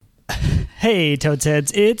Hey,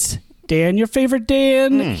 Toadsheads, it's Dan, your favorite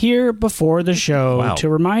Dan, here before the show to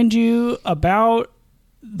remind you about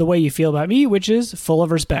the way you feel about me, which is full of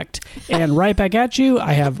respect. And right back at you,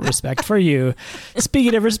 I have respect for you.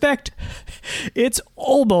 Speaking of respect, it's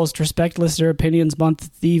almost Respect Listener Opinions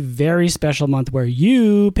Month, the very special month where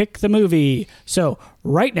you pick the movie. So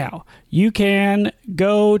right now, you can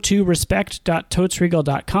go to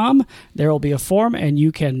respect.totesregal.com. There will be a form, and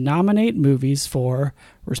you can nominate movies for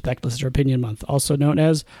Respect Listener Opinion Month, also known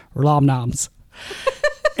as Rom Noms.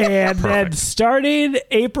 And then starting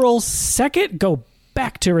April 2nd, go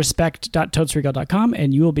back to respect.totesregal.com,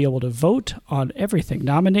 and you will be able to vote on everything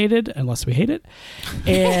nominated, unless we hate it.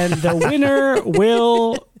 And the winner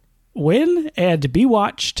will win and be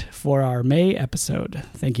watched for our May episode.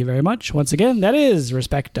 Thank you very much. Once again, that is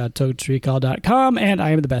respect.totesregal.com, and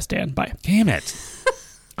I am the best Dan. Bye. Damn it.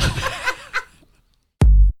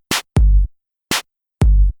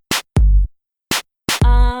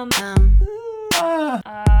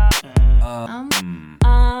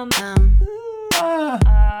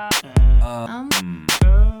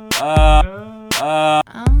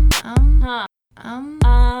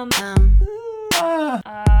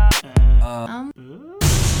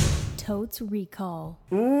 Totes Recall.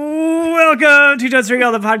 Welcome to Totes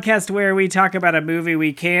Recall, the podcast where we talk about a movie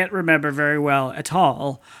we can't remember very well at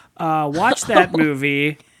all. Watch that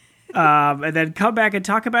movie, and then come back and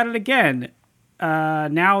talk about it again.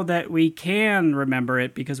 Now that we can remember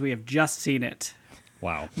it because we have just seen it.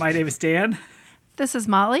 Wow. My name is Dan. This is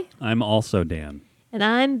Molly. I'm also Dan. And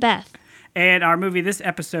I'm Beth. And our movie this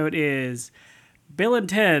episode is Bill and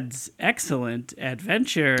Ted's Excellent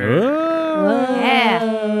Adventure.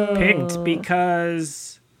 Yeah. Picked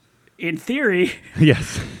because, in theory,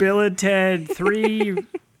 Yes. Bill and Ted 3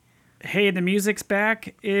 Hey, the Music's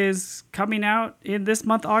Back is coming out in this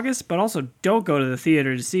month, August, but also don't go to the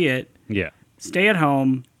theater to see it. Yeah. Stay at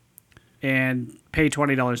home and pay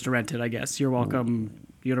 $20 to rent it, I guess. You're welcome,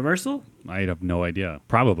 Universal? I have no idea.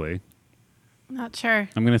 Probably. Not sure.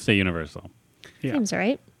 I'm going to say Universal. Yeah. Seems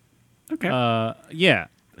right. Okay. Yeah.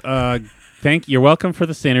 You're welcome for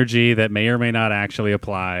the synergy that may or may not actually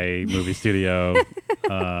apply, movie studio.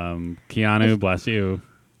 Keanu, bless you.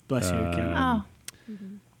 Bless you, Keanu.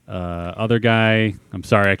 Other guy, I'm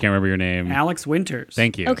sorry, I can't remember your name. Alex Winters.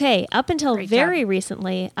 Thank you. Okay, up until Great very job.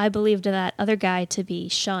 recently, I believed that other guy to be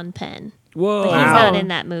Sean Penn. Whoa. But he's not in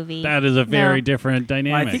that movie. That is a very No. different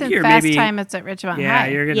dynamic. I think Since you're Fast maybe- Time it's at Ridgemont Yeah, High.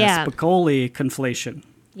 you're going to Yeah. Spicoli conflation.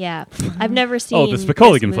 Yeah. I've never seen Oh, the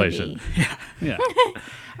Spicoli this conflation. movie. yeah.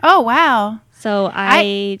 Oh, wow. So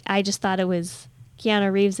I just thought it was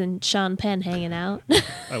Keanu Reeves and Sean Penn hanging out.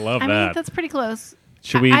 I love I that. mean, that's pretty close.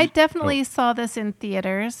 Should we? I definitely saw this in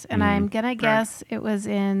theaters, and I'm going to Correct. guess it was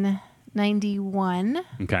in 91.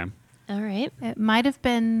 Okay. All right. It might have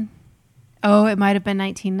been... Oh, it might have been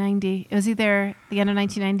 1990. It was either the end of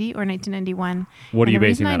 1990 or 1991. What are And you the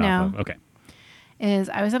basing reason that I off know of? Okay. is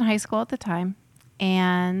I was in high school at the time,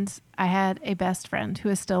 and I had a best friend who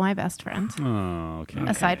is still my best friend, Oh, okay.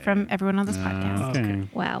 aside from everyone on this podcast. Okay.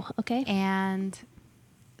 Wow. Okay. And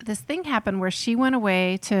this thing happened where she went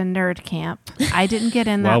away to nerd camp. I didn't get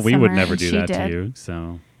in that Well, we would summer, never and do she that did. to you,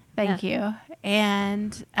 so. Thank you.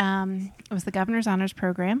 And it was the Governor's Honors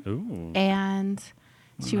Program. Ooh. And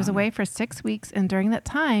she was away for 6 weeks. And during that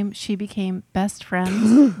time, she became best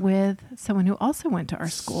friends with someone who also went to our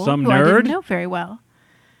school. Some who I nerd? didn't know very well.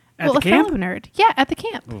 At the a camp? fellow nerd. Yeah, at the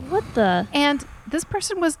camp. What the? And this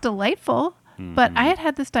person was delightful. But I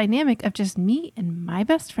had this dynamic of just me and my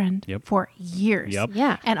best friend Yep. for years. Yep.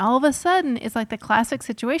 Yeah. And all of a sudden, it's like the classic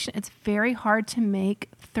situation. It's very hard to make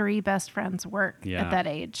 3 best friends work Yeah. at that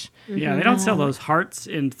age. Yeah, they don't sell those hearts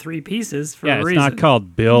in 3 pieces for Yeah, a it's reason. not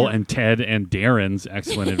called Bill and Ted and Darren's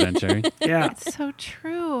Excellent Adventure. Yeah. It's so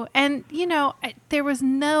true. And, there was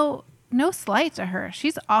no slight to her.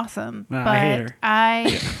 She's awesome. No, but I hate her.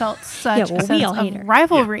 I felt such Yeah, a well, we sense all hate her. of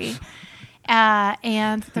rivalry.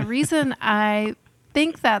 And the reason I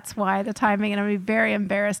think that's why the timing, and I'm going to be very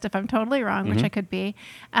embarrassed if I'm totally wrong, which I could be,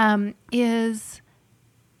 is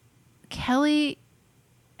Kelly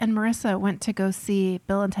and Marissa went to go see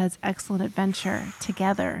Bill and Ted's Excellent Adventure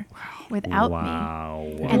together without me. Wow.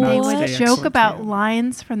 And they What? would Stay joke excellent about together.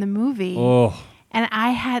 lines from the movie. Oh, And I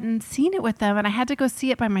hadn't seen it with them, and I had to go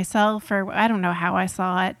see it by myself, or I don't know how I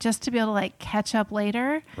saw it, just to be able to catch up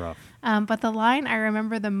later. rough. But the line I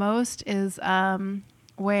remember the most is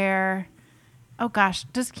where, oh gosh,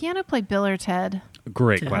 does Keanu play Bill or Ted?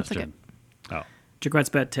 Great That's a question. Oh, Jacquette's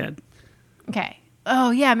Bet Ted. Okay.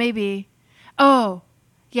 Oh yeah, maybe. Oh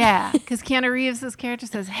yeah, because Keanu Reeves' character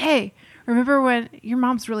says, "Hey, remember when your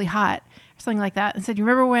mom's really hot?" something like that, and said, "You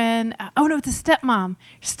remember when? Oh no, it's a stepmom.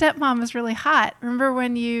 Your stepmom was really hot. Remember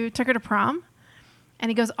when you took her to prom?" And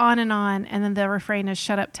he goes on, and then the refrain is,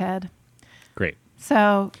 "Shut up, Ted." Great.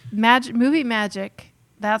 So movie magic.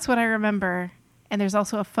 That's what I remember. And there's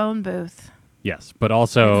also a phone booth. Yes, but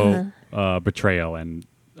also betrayal and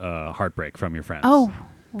heartbreak from your friends. Oh,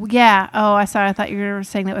 yeah. Oh, I thought you were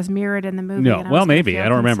saying that was mirrored in the movie. No, and I well, was gonna maybe. feel I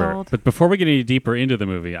don't remember. consoled. But before we get any deeper into the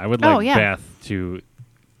movie, I would like Beth to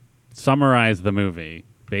summarize the movie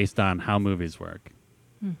based on how movies work.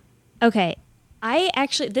 Okay.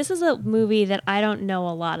 This is a movie that I don't know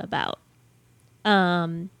a lot about.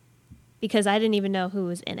 Because I didn't even know who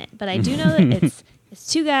was in it. But I do know that it's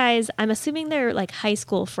two guys. I'm assuming they're like high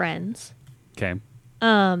school friends. Okay.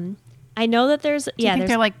 I know that there's Do you think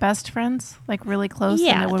they're like best friends, like really close,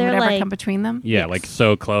 Yeah, and it would they're ever like- come between them? Yeah, Yes. like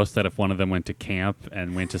so close that if one of them went to camp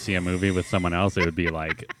and went to see a movie with someone else, it would be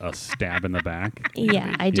like a stab in the back.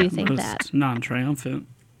 Yeah, I do think Most that. non-triumphant.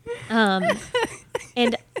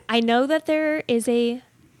 And I know that there is a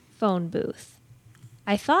phone booth.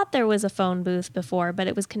 I thought there was a phone booth before, but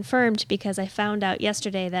it was confirmed because I found out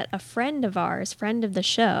yesterday that a friend of ours, friend of the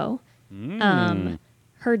show,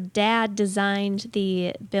 her dad designed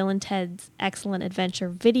the Bill and Ted's Excellent Adventure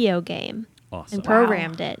video game Awesome. and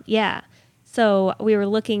programmed it. Yeah. So we were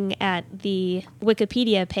looking at the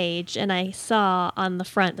Wikipedia page, and I saw on the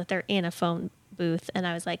front that they're in a phone booth, and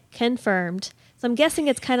I was like, confirmed. So I'm guessing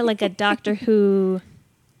it's kind of like a Doctor Who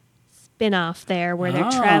spin-off there, where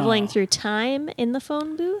they're traveling through time in the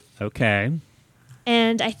phone booth. Okay.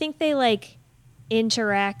 And I think they like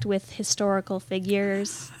interact with historical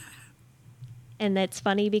figures, and it's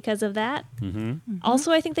funny because of that. Mm-hmm.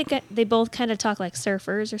 Also, I think they both kind of talk like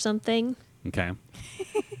surfers or something. Okay.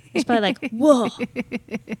 It's probably like, whoa.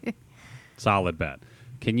 Solid bet.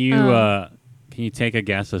 Can you take a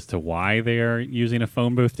guess as to why they are using a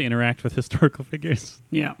phone booth to interact with historical figures?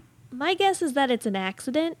 Yeah. My guess is that it's an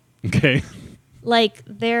accident. Okay. Like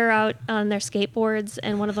they're out on their skateboards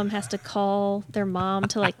and one of them has to call their mom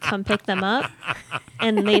to like come pick them up,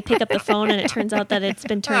 and they pick up the phone and it turns out that it's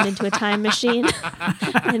been turned into a time machine.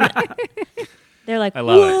 And they're like, I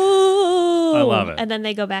love it. whoa. I love it. And then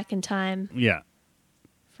they go back in time Yeah.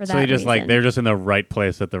 for that So they just reason. like they're just in the right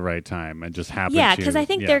place at the right time and just happen Yeah, to. because I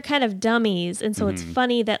think they're kind of dummies, and so it's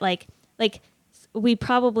funny that like we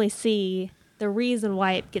probably see the reason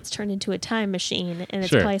why it gets turned into a time machine, and it's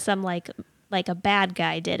Sure. probably some like a bad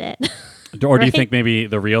guy did it. Or do you right? think maybe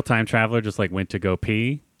the real time traveler just like went to go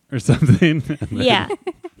pee or something? Yeah,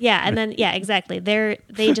 and then exactly. They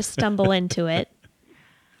just stumble into it.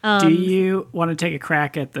 Do you want to take a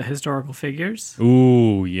crack at the historical figures?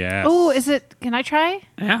 Ooh, yes. Oh, is it? Can I try?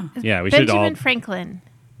 Yeah. Yeah, we should Benjamin all. Franklin.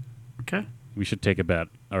 Okay. We should take a bet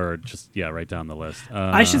or just write down the list.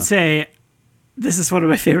 I should say this is one of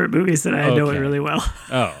my favorite movies that I know it Okay. really well.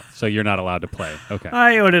 Oh, so you're not allowed to play. Okay.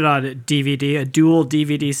 I own it on DVD, a dual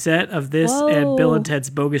DVD set of this and Bill and Ted's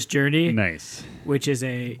Bogus Journey, Nice. which is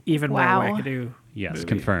a even Wow. more wackadoo. Yes, movie.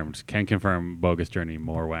 confirmed. Can confirm Bogus Journey,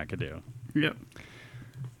 more wackadoo. Yep.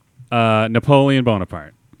 Napoleon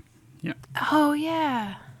Bonaparte. Oh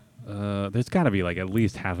yeah. There's got to be like at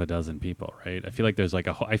least half a dozen people, right? I feel like there's like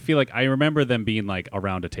I feel like I remember them being like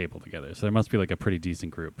around a table together, so there must be like a pretty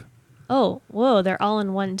decent group. Oh, whoa! They're all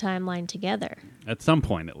in one timeline together. At some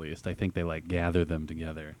point, at least, I think they like gather them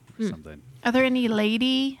together or something. Are there any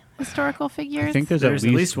lady historical figures? I think there's There's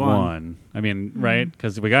at least one. I mean, right?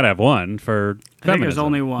 Because we got to have one for. I think there's feminism,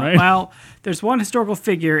 only one. right? Well, there's one historical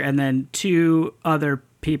figure and then two other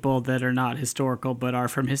people that are not historical but are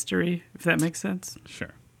from history, if that makes sense.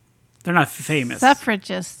 Sure. They're not famous.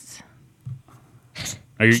 Suffragists.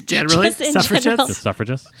 Are you Generally, Just in suffragettes. general. the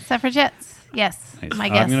suffragists? Suffragettes. Yes. Nice. My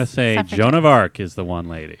guess. I'm going to say Suffragettes. Joan of Arc is the one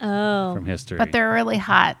lady Oh, from history. But they're really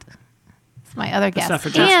hot. That's my other guess.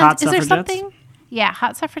 suffragettes, and hot is there suffragettes? something? Yeah,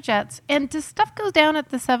 hot suffragettes. And does stuff go down at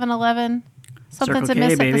the 7-Eleven? Something's Circle K,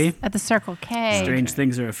 amiss baby. at the Circle K. Strange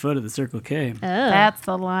things are afoot at the Circle K. That's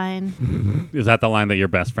the line. Is that the line that your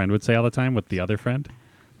best friend would say all the time with the other friend?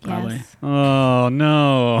 Probably. Yes. Oh,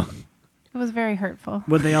 no. It was very hurtful.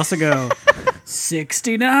 Would they also go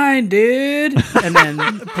 69, dude, and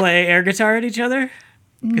then play air guitar at each other?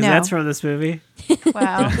 Because No. that's from this movie.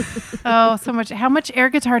 Wow. Oh, so much. How much air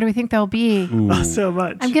guitar do we think there'll be? Oh, so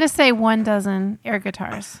much. I'm going to say 1 dozen air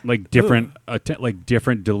guitars. Like different, like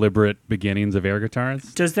different deliberate beginnings of air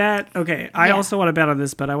guitars. Does that okay? I Yeah. also want to bet on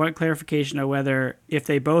this, but I want clarification on whether if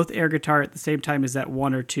they both air guitar at the same time, is that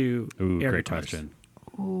one or two Ooh, air great guitars? question.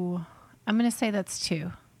 Ooh. I'm going to say that's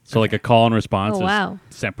 2. So like a call and response Oh, is wow.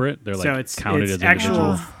 separate. They're like So it's counted it's as actual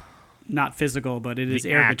individual. not physical, but it is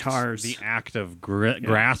The air act- guitars. The act of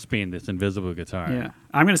grasping this invisible guitar. Yeah,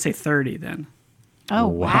 I'm going to say 30 then. Oh,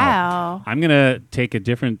 wow. I'm gonna take a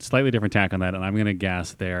slightly different tack on that, and I'm gonna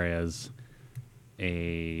guess there is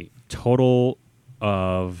a total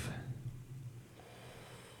of.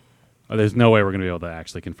 Oh, there's no way we're gonna be able to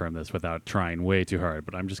actually confirm this without trying way too hard.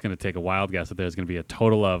 But I'm just gonna take a wild guess that there's gonna be a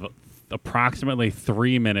total of approximately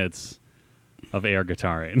 3 minutes of air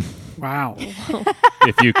guitaring Wow.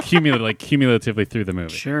 if you cumulatively through the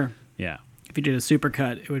movie. Sure. Yeah, If you did a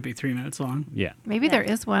supercut, it would be 3 minutes long. yeah. Maybe there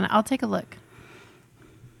is one. I'll take a look.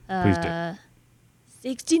 Please do.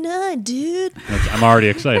 69, dude. I'm already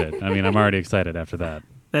excited. I'm already excited after that.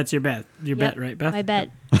 That's your bet. Your bet, right, Beth? My bet.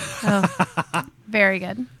 Oh, very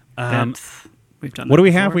good. Beth. We've done What that do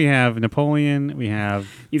we have? before. We have Napoleon. We have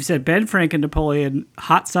You've said Ben Frank and Napoleon,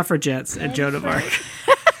 Hot Suffragettes, and Joan of Arc.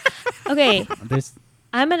 Okay, this.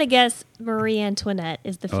 I'm going to guess Marie Antoinette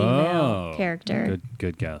is the female Oh, character.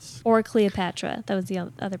 Good guess. Or Cleopatra. That was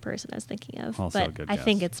the other person I was thinking of. Also a but good I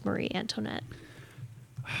think guess. it's Marie Antoinette.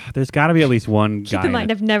 There's got to be at least one Keep guy. in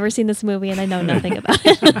mind, I've never seen this movie and I know nothing about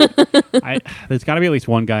it. There's got to be at least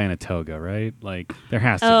one guy in a toga, right? Like there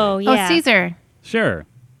has to. Oh, be. yeah. Oh, Caesar. Sure.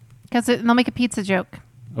 Because they'll make a pizza joke.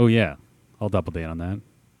 Oh yeah. I'll double down on that.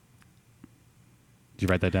 Did you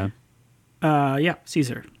write that down? Yeah,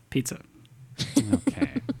 Caesar. Pizza.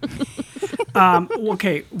 Okay.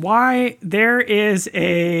 Okay, why there's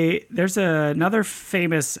another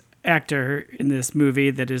famous actor in this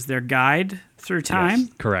movie that is their guide through time. Yes,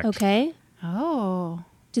 correct. Okay. Oh.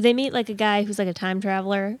 Do they meet like a guy who's like a time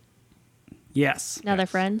traveler? Yes. Now they're Yes.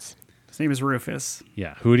 friends? His name is Rufus.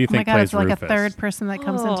 Yeah. Who do you Oh my think God, plays it's like Rufus? a third person that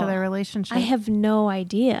comes into Oh. their relationship. I have no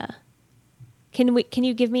idea. Can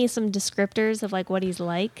you give me some descriptors of like what he's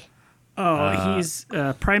like? Oh, he's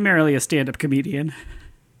primarily a stand-up comedian.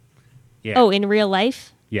 Yeah. Oh, in real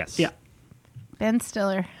life? Yes. Yeah. Ben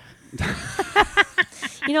Stiller.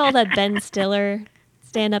 You know all that Ben Stiller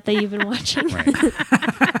stand up that you've been watching?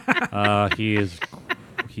 Right.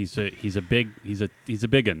 He's a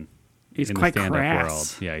biggin. He's in quite the stand-up crass.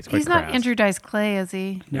 world. Yeah, he's quite He's crass. not Andrew Dice Clay, is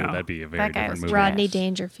he? No. Ooh, that'd be a very That guy different was movie. Rodney Trash.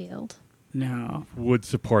 Dangerfield. No. Would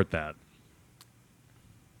support that.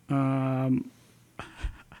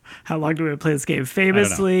 How long do we play this game?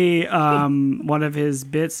 Famously, one of his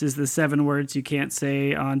bits is the 7 words you can't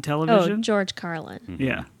say on Oh, television. George Carlin.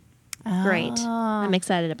 Yeah. Great. Oh. I'm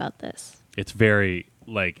excited about this. It's very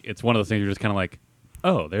it's one of those things you're just kind of like,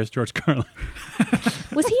 oh, there's George Carlin.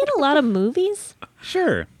 Was he in a lot of movies?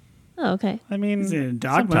 Sure. Oh, okay. I mean, He's in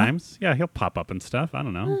Dogma. sometimes. Yeah, he'll pop up and stuff. I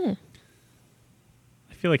don't know. Hmm.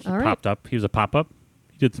 I feel like he All right. popped up. He was a pop-up.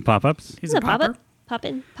 He did some pop-ups. He's a popper. Pop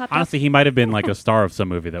in, pop Honestly, he might have been like a star of some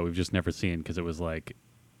movie that we've just never seen because it was like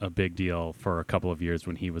a big deal for a couple of years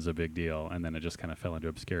when he was a big deal, and then it just kind of fell into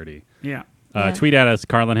obscurity. Yeah. Yeah. Tweet at us,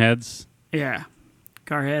 Carlin Heads. Yeah.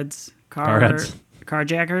 Carheads. Carheads.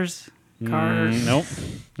 Carjackers. Cars. Nope.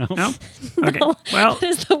 No? Okay. Well, That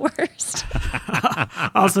is the worst.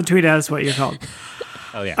 also tweet at us what you're called.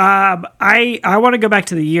 Oh yeah. I want to go back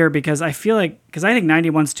to the year because I feel like, because I think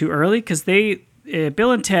 91's too early because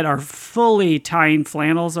Bill and Ted are fully tying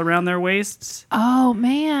flannels around their waists. Oh,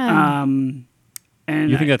 man. And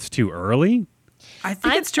you think that's too early? I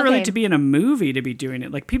think it's too early okay. to be in a movie to be doing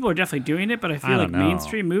it. Like, people are definitely doing it, but I feel I like don't know.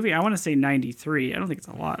 mainstream movie, I want to say 93. I don't think it's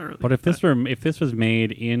a lot early. But if this was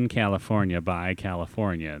made in California by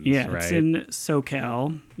Californians, yeah, right? it's in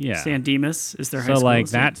SoCal. Yeah. San Dimas is their high so school. like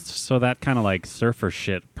that kind of like surfer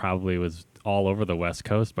shit probably was all over the West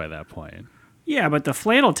Coast by that point. Yeah, but the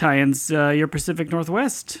flannel tie-ins, your Pacific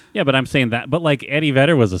Northwest. Yeah, but I'm saying that. But like Eddie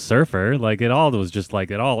Vedder was a surfer. Like it all was just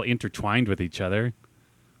like it all intertwined with each other.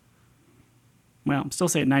 Well, I'm still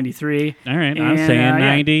saying 93. All right, I'm And, saying yeah.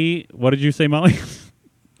 90. What did you say, Molly?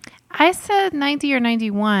 I said 90 or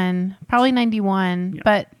 91, probably 91, Yeah.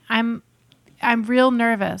 but I'm real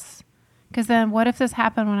nervous because then what if this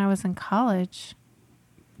happened when I was in college?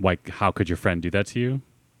 Like, how could your friend do that to you?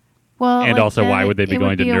 Well, And like, also, then why would they be it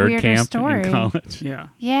going to be a nerd weirder camp story. in college? Yeah.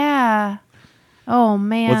 Yeah. Oh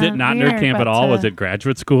man. Was it not weird, nerd camp but at all? to Was it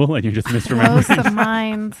graduate school and you're just close misremembering? the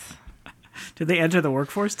minds? Did they enter the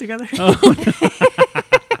workforce together?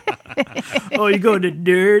 Oh, you go to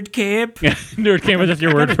nerd camp? Nerd camp was just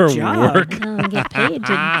your word a for job. work. I don't get paid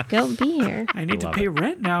to go be here. I need to Love pay it.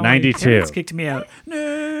 rent now. 92. My parents kicked me out.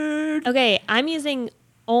 Nerd. Okay, I'm using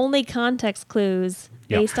only context clues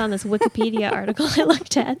Yep. based on this Wikipedia article I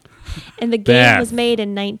looked at. And the game Beth. was made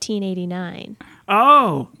in 1989.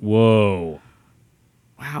 Oh, Whoa.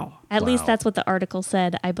 wow. At least Wow. that's what the article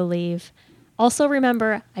said, I believe. Also,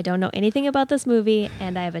 remember, I don't know anything about this movie,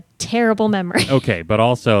 and I have a terrible memory. Okay, but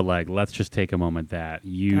also, like, let's just take a moment that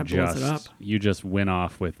That blows it up. you just went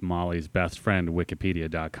off with Molly's best friend,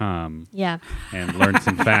 Wikipedia.com, Yeah. and learned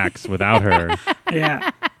some facts without her.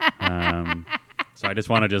 Yeah. So I just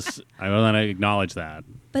want to acknowledge that.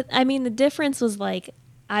 But, I mean, the difference was like,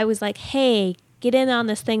 I was like, hey, get in on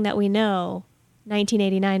this thing that we know.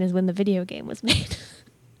 1989 is when the video game was made.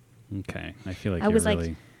 Okay, I feel like I you're was really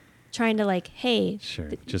like trying to like, hey, sure.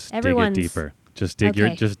 Just dig it everyone's- deeper. Just dig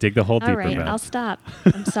Okay. just dig the hole all deeper. right, Beth. I'll stop.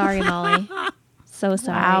 I'm sorry, Molly. So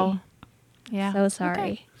sorry. Wow. Yeah. So sorry.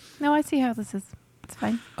 Okay. No, I see how this is. It's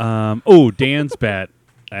fine. Dan's bet.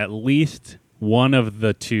 At least one of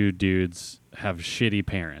the two dudes have shitty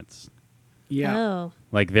parents. Yeah. Oh.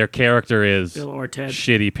 Like their character is Bill or Ted.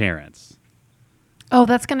 shitty parents. Oh,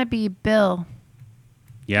 that's going to be Bill.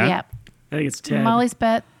 Yeah. Yep. I think it's Ted. Molly's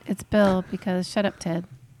bet it's Bill because shut up, Ted.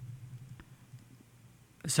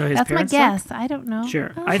 So his That's my parents guess. suck? I don't know.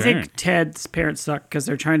 Sure. Oh. I Sure. think Ted's parents suck because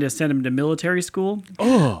they're trying to send him to military school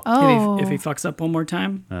Oh, if he fucks up one more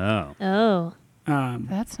time. Oh Oh.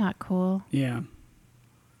 that's not cool. Yeah.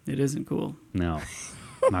 It isn't cool. no,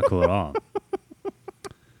 not cool at all.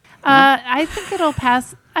 I think it'll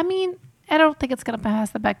pass. I mean, I don't think it's going to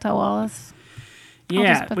pass the Bechdel Wallace. I'll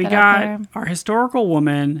just Yeah. put We that out there. got our historical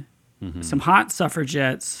woman, Mm-hmm. some hot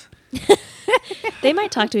suffragettes. They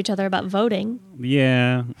might talk to each other about voting.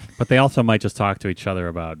 Yeah, but they also might just talk to each other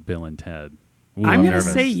about Bill and Ted. Ooh, I'm going to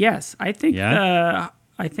nervous. say yes. I think Yeah?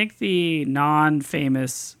 I think the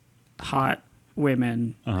non-famous hot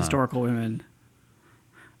women, historical women,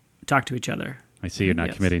 talk to each other. I see you're not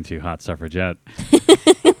Yes. committing to hot suffragette.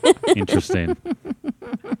 Interesting.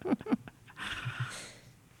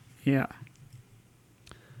 Yeah.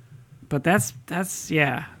 But that's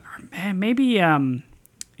yeah. Man, maybe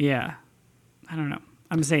yeah. I don't know.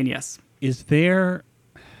 I'm saying yes. Is there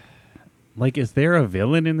a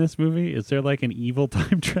villain in this movie? Is there like an evil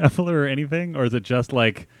time traveler or anything, or is it just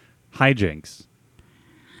like hijinks?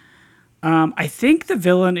 I think the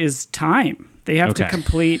villain is time. They have to Okay.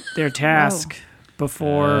 complete their task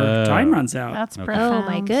before time runs out. That's Okay. profound. Oh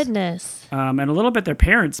my goodness. And a little bit their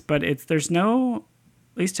parents, but there's no,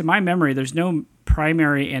 at least to my memory, there's no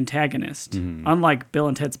primary antagonist. Unlike Bill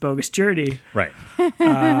and Ted's Bogus Journey, Right.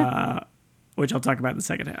 which I'll talk about in the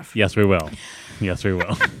second half. Yes, we will. Yes, we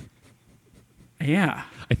will. Yeah.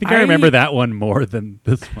 I think I remember that one more than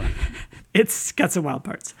this one. It's got some wild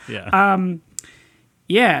parts. Yeah.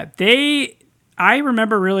 Yeah, I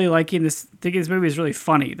remember really liking this, thinking this movie is really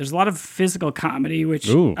funny. There's a lot of physical comedy, which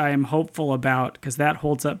Ooh. I am hopeful about because that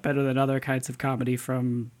holds up better than other kinds of comedy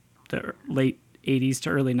from the late 80s to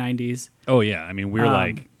early 90s. Oh yeah. I mean,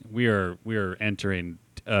 we're entering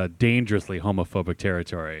dangerously homophobic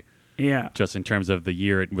territory, Yeah. just in terms of the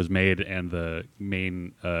year it was made and the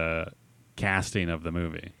main casting of the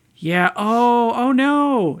movie. Yeah. Oh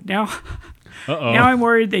no. Now Uh-oh. now I'm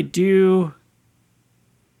worried they do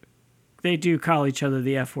call each other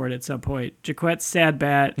the F word at some point. Jaquette's sad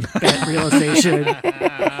bat realization.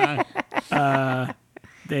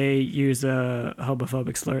 They use a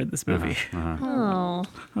homophobic slur in this movie. Oh.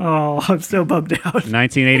 Oh, I'm so bummed out.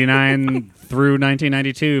 1989 through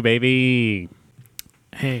 1992, baby.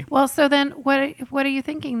 Hey, Well, so then what are you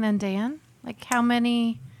thinking then, Dan? Like how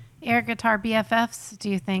many air guitar BFFs do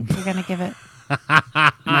you think you're going to give it?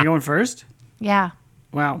 am I going first? Yeah.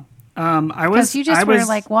 Wow. I Because was. you just I were was,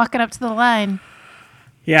 like walking up to the line.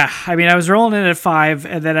 Yeah, I mean, I was rolling in at 5,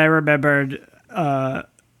 and then I remembered a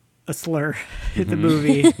slur in the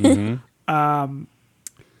movie. Think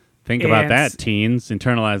about And- that, teens.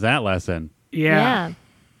 Internalize that lesson. Yeah.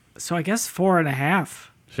 So I guess 4.5.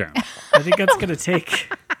 Sure. I think that's gonna take.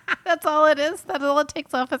 That's all it is. That's all it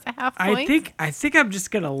takes off as a half point. I think I'm just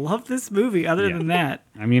gonna love this movie. Other Yeah. than that,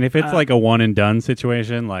 I mean, if it's like a one and done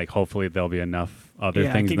situation, like hopefully there'll be enough other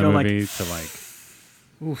Yeah, things it in could the go, movie to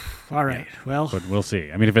like. all right. Well, But we'll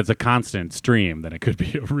see. I mean, if it's a constant stream, then it could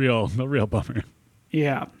be a real bummer.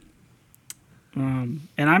 yeah. And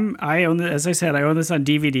I own this, as I said, I own this on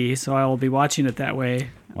DVD, so I will be watching it that way.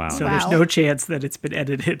 Wow. So Wow. there's no chance that it's been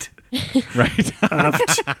edited Right.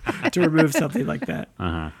 to remove something like that.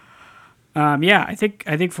 Uh-huh. Yeah, I think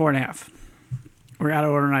 4.5. We're out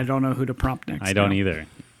of order, and I don't know who to prompt next. I don't now. either.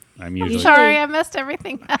 I'm usually Sorry, I messed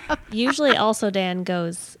everything up. Usually also Dan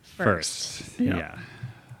goes first. first. Yeah.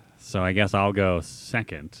 So I guess I'll go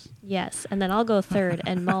second. Yes. And then I'll go third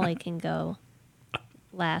and Molly can go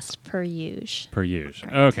last per usual. Per usual.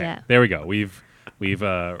 Okay. Yeah. There we go. We've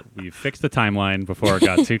fixed the timeline before it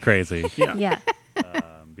got too crazy. Yeah.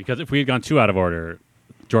 Because if we had gone too out of order,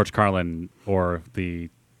 George Carlin or the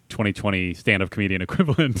 2020 stand-up comedian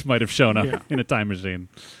equivalent might have shown up in a time machine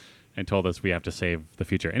and told us we have to save the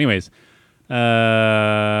future. Anyways,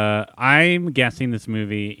 I'm guessing this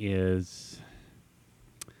movie is.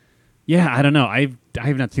 Yeah, I don't know. I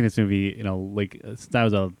have not seen this movie. Like I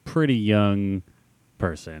was a pretty young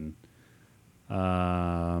person, but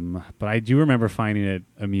I do remember finding it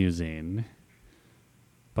amusing.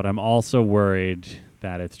 But I'm also worried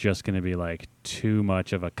that it's just going to be like too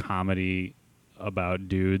much of a comedy about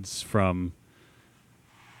dudes from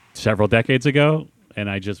several decades ago, and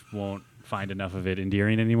I just won't find enough of it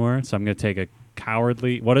endearing anymore. So I'm going to take a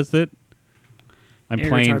cowardly. What is it? I'm Air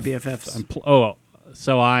playing Guitar BFFs.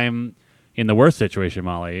 So I'm in the worst situation,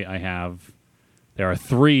 Molly. There are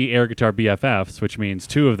 3 air guitar BFFs, which means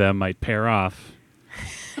 2 of them might pair off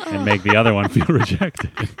and make the other one feel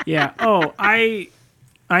rejected. Yeah. Oh, I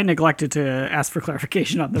neglected to ask for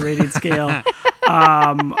clarification on the rating scale.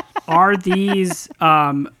 Are these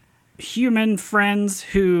human friends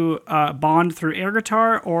who bond through air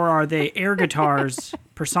guitar, or are they air guitars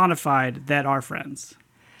personified that are friends?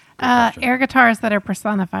 Air guitars that are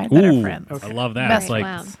personified that are friends. Okay. I love that. Best It's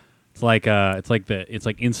like Wow. it's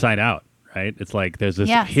like Inside Out, right? It's like there's this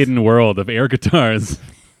Yes. hidden world of air guitars.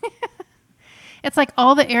 It's like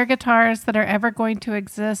all the air guitars that are ever going to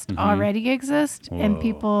exist already exist, and Whoa.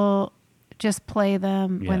 people just play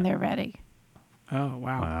them when Yeah. they're ready. Oh,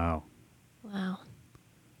 wow. Wow.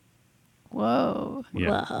 Wow. Yeah.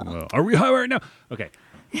 Whoa. Whoa. Whoa. Are we high right now? Okay.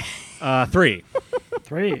 3.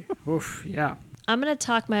 3. Oof, yeah. I'm going to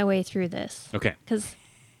talk my way through this. Okay. Because,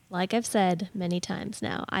 like I've said many times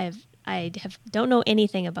now, I don't know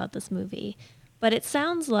anything about this movie, but it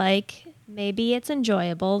sounds like maybe it's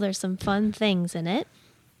enjoyable. There's some fun things in it,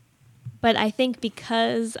 but I think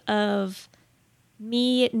because of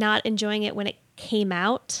me not enjoying it when it came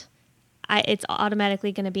out, it's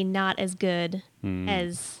automatically going to be not as good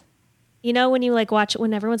as. When you like watch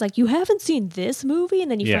when everyone's like, you haven't seen this movie,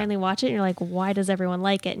 and then you finally watch it and you're like, why does everyone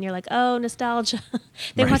like it? And you're like, oh, nostalgia.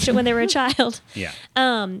 They watched it when they were a child. Yeah.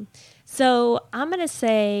 So I'm gonna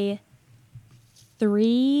say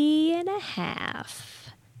 3.5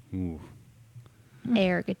 Ooh.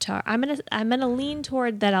 air guitar. I'm gonna lean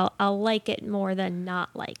toward that. I'll like it more than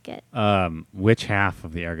not like it. Which half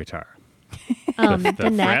of the air guitar?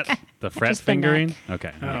 The neck. Fret, the fret Just the fingering? neck.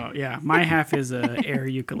 Okay. Oh, yeah. My half is a air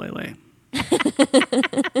ukulele.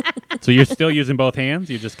 So you're still using both hands?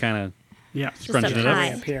 You just kind of Yeah. scrunching it up up?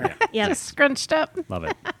 high. Up here. Yep. Just scrunched up. Love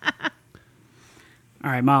it. All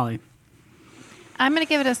right, Molly. I'm going to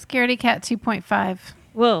give it a Scaredy Cat 2.5.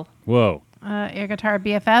 Whoa. Whoa. Air guitar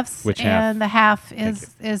BFFs. Which half? And the half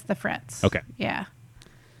is the frets. Okay. Yeah.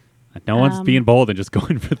 No one's being bold and just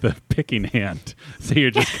going for the picking hand. So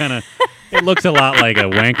you're just kind of, it looks a lot like a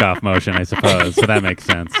wank off motion, I suppose. So that makes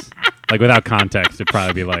sense. Like without context, it'd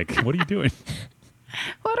probably be like, what are you doing?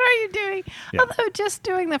 What are you doing? Yeah. Although just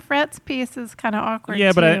doing the frets piece is kind of awkward.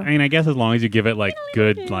 Yeah, but too. I mean, I guess as long as you give it like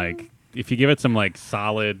good, like, if you give it some like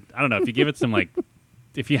solid, I don't know, if you give it some like,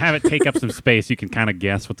 if you have it take up some space, you can kind of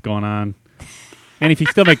guess what's going on. And if you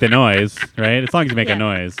still make the noise, right? As long as you make a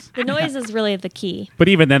noise. The noise is really the key. But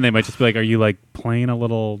even then, they might just be like, are you like playing a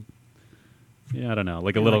little, I don't know,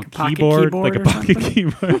 like a little Like a pocket keyboard? keyboard Like a or pocket something?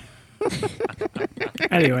 keyboard.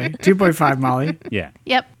 Anyway, 2.5, Molly. Yeah.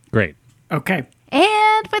 Yep. Great. Okay.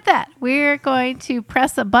 And with that, we're going to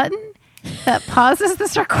press a button that pauses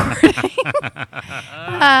this recording.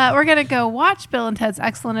 We're going to go watch Bill and Ted's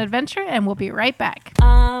Excellent Adventure, and we'll be right back.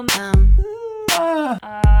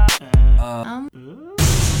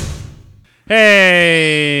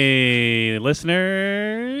 Hey,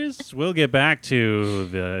 listeners. We'll get back to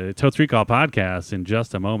the Totes Recall podcast in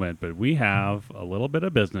just a moment, but we have a little bit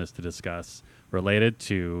of business to discuss related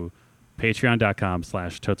to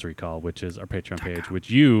patreon.com/Totes Recall, which is our Patreon page, which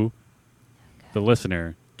you, the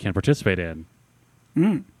listener, can participate in.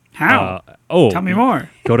 How? Tell me more.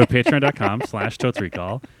 Go to patreon.com/Totes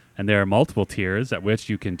Recall, and there are multiple tiers at which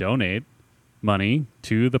you can donate money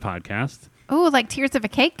to the podcast. Ooh, like Tears of a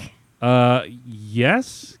Cake?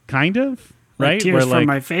 Yes, kind of. Like Right? tears Where, from like,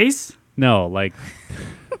 my face? no, like,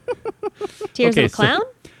 Tears Okay, of a clown?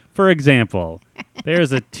 for example,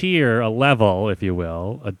 there's a tier, a level, if you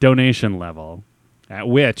will, a donation level, at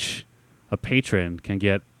which a patron can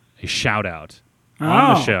get a shout out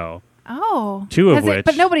on the Oh. show. Oh. Two of Has which-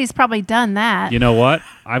 But nobody's probably done that. You know what?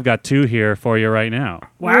 I've got 2 here for you right now.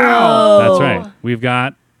 Wow. That's right. We've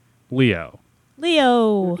got Leo.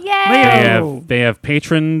 Leo. Yay! Leo. They have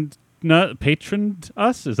patroned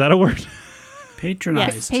us. Is that a word?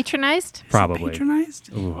 Patronized. Yes. Patronized? Probably. Patronized?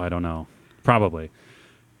 Ooh, I don't know. Probably.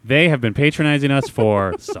 They have been patronizing us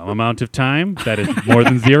for some amount of time that is more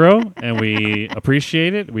than 0, and we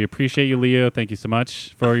appreciate it. We appreciate you, Leo. Thank you so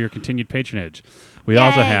much for your continued patronage. We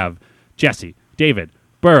also have Jesse, David,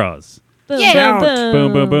 Burrows. Boom, Yeah. boom, boom.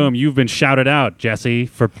 Boom, boom, boom. You've been shouted out, Jesse,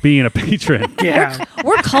 for being a patron. Yeah.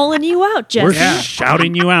 We're calling you out, Jesse. We're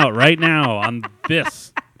shouting you out right now on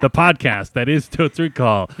the podcast that is Totes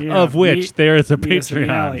Recall, of which there is a Meet us in the Patreon.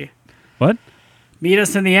 alley. What? Meet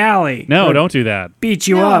us in the alley. No, Or don't do that. beat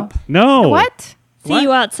you No. up. No. What? See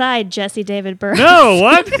you outside, Jesse David Burrows. No,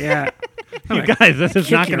 what? Yeah. You guys, this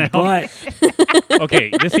is not Kick going your to help. butt.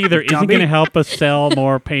 Okay, this either isn't Dummy. going to help us sell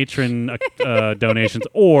more patron donations,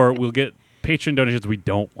 or we'll get patron donations we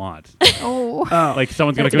don't want. Oh. Like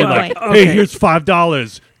someone's going to That's come a in good like, point. "Hey, Okay. here's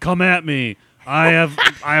 $5. Come at me. I have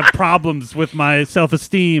problems with my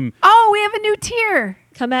self-esteem." Oh, we have a new tier.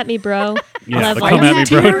 Come at me, bro. Yeah, the Level. come at me,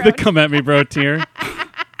 bro. Tier? The come at me, bro tier.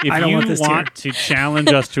 If I don't you want this want to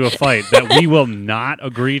challenge us to a fight that we will not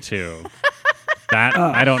agree to, that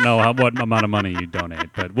I don't know what amount of money you donate,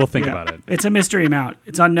 but we'll think Yeah. about it. It's a mystery amount.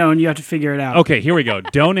 It's unknown. You have to figure it out. Okay, here we go.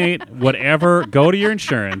 Donate whatever. Go to your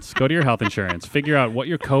insurance. Go to your health insurance. Figure out what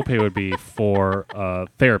your copay would be for a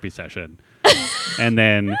therapy session, and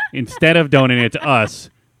then instead of donating it to us,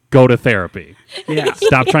 go to therapy. Yeah.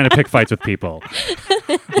 Stop trying to pick fights with people.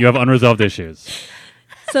 You have unresolved issues.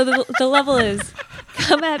 So the level is,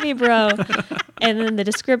 come at me, bro. And then the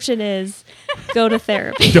description is, go to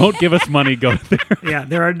therapy. Don't give us money. Go to therapy. Yeah.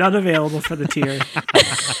 There are none available for the tier.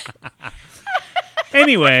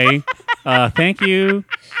 Anyway, thank you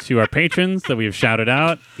to our patrons that we have shouted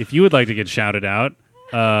out. If you would like to get shouted out,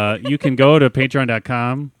 you can go to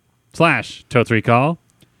patreon.com/TotesRecall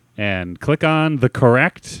and click on the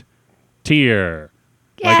correct tier.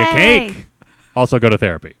 Like a Yay. cake. Also go to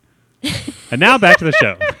therapy. And now back to the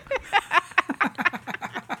show.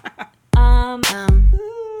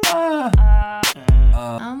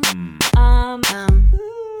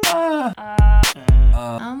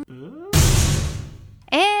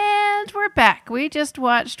 And we're back. We just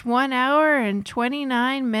watched 1 hour and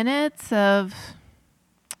 29 minutes of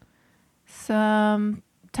some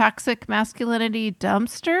toxic masculinity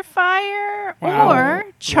dumpster fire or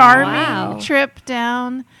charming Wow. trip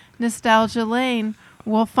down nostalgia lane.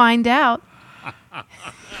 We'll find out.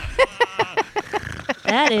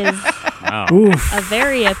 That is Wow. Oof. a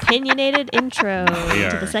very opinionated intro We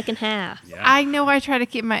to are. the second half. Yeah. I know I try to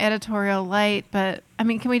keep my editorial light, but I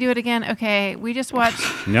mean, can we do it again? Okay, we just watched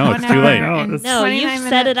No, 1 it's too hour late. No, and it's- No, 29 you've minutes.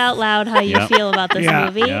 said it out loud how you Yep. feel about this Yeah.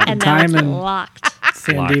 movie, Yeah. and now Time it's and- locked.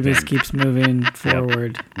 San Locked Davis in. keeps moving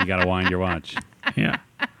forward. You got to wind your watch. Yeah.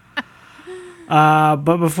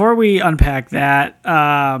 But before we unpack that,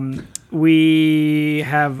 we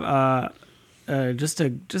have just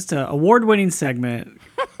a award-winning segment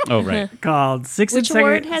Oh, right. called 60 Which Second-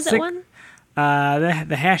 award has it Six- won?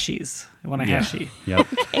 The hashies. I want a Yeah. hashie. Yep.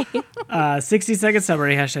 60-second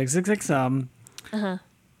summary, hashtag 6xsum,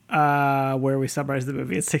 where we summarize the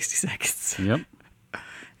movie in 60 seconds. Yep.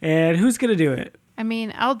 And who's going to do it? I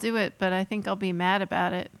mean, I'll do it, but I think I'll be mad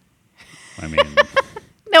about it. I mean,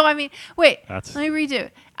 No, I mean, wait. That's- Let me redo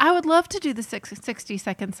it. I would love to do the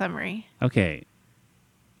 60-second summary. okay.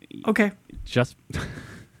 Okay. Just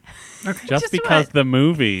Okay. just Just because what? the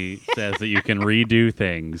movie says that you can redo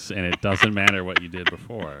things and it doesn't matter what you did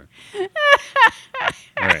before.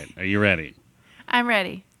 All right. Are you ready? I'm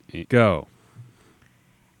ready. Go.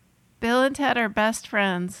 Bill and Ted are best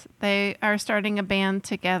friends. They are starting a band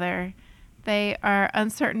together. They are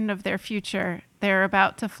uncertain of their future. They're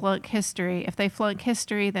about to flunk history. If they flunk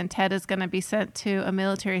history, then Ted is going to be sent to a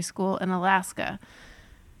military school in Alaska.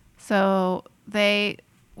 So they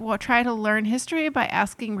will try to learn history by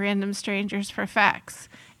asking random strangers for facts.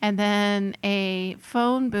 And then a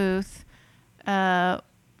phone booth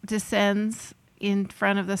descends in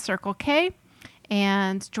front of the Circle K,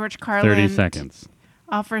 and George 30 Carlin seconds.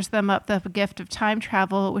 offers them up the gift of time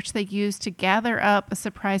travel, which they use to gather up a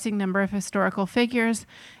surprising number of historical figures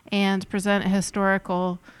and present a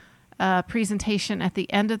historical presentation at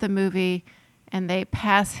the end of the movie. And they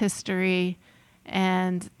pass history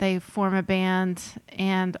and they form a band.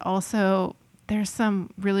 And also, there's some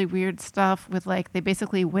really weird stuff with, like, they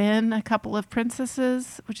basically win a couple of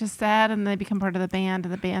princesses, which is sad, and they become part of the band,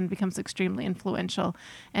 and the band becomes extremely influential.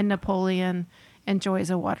 And Napoleon enjoys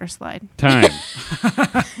a water slide. Time.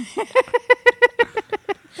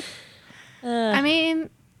 I mean,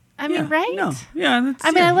 Yeah, right? No. Yeah. That's,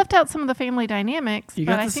 I mean, yeah. I left out some of the family dynamics, You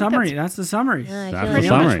but got I the think summary. That's the summary. I That's feel the like pretty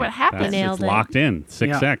summary. much what happened. That's, Nailed it's it. locked in. Six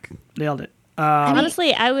Yeah. sec. Nailed it.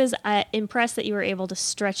 Honestly, I was impressed that you were able to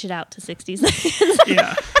stretch it out to 60 seconds.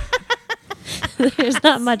 Yeah. There's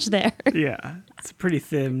not much there. Yeah. It's a pretty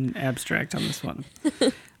thin abstract on this one.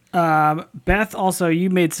 Beth, also, you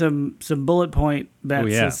made some bullet point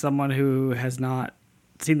bets as someone who has not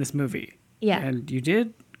seen this movie. Yeah. And you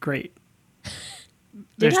did great.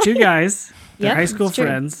 There's two guys. They're high school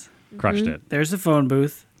friends. Crushed it. There's a phone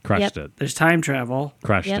booth. Crushed it. There's time travel.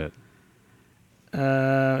 Crushed it.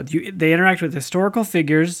 They interact with historical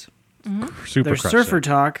figures. Super There's crushed surfer it.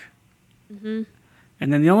 talk.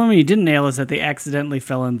 And then the only one you didn't nail is that they accidentally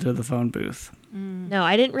fell into the phone booth. No,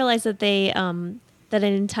 I didn't realize that they that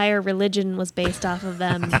an entire religion was based off of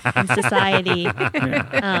them in society.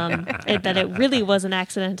 That it really wasn't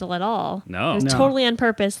accidental at all. No. It was No. totally on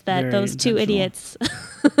purpose that Very those two intentional. idiots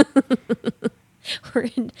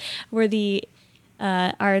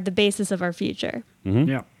are the basis of our future.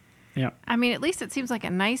 Yeah. Yeah. I mean, at least it seems like a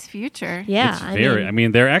nice future. Yeah, I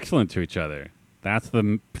mean, they're excellent to each other. That's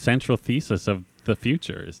the central thesis of the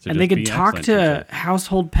future. Is to And just they can be talk excellent each to other.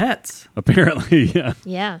 household pets. Apparently, yeah.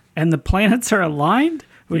 yeah. And the planets are aligned,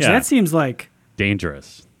 which Yeah. that seems like,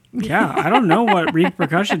 Dangerous. yeah, I don't know what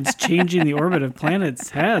repercussions changing the orbit of planets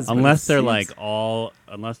has. but Unless it they're seems-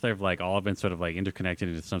 unless they've like all been sort of like interconnected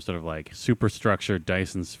into some sort of like superstructure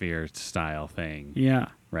Dyson sphere style thing, Yeah.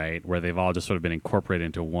 right? Where they've all just sort of been incorporated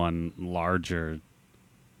into one larger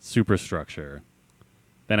superstructure.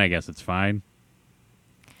 Then I guess it's fine.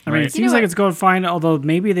 I mean, Right. it seems know like what? it's going fine, although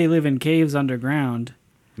maybe they live in caves underground.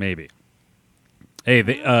 Maybe. Hey,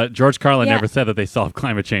 George Carlin Yeah. never said that they solved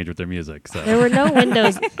climate change with their music. So There were no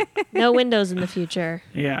windows in the future.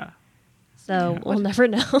 Yeah. So we'll never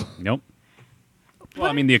know. nope. Well,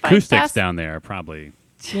 I mean, the if I acoustics fast- down there are probably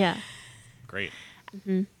Yeah. great.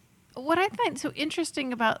 What I find so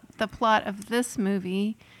interesting about the plot of this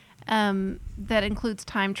movie that includes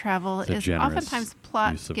time travel It's a is generous oftentimes use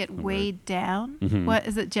plots of get the word. weighed down. Mhm. What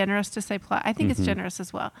is it generous to say plot? I think it's generous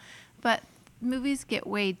as well. But movies get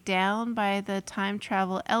weighed down by the time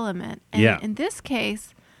travel element. And Yeah. in this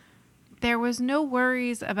case, there was no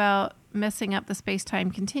worries about messing up the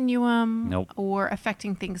space-time continuum Nope. or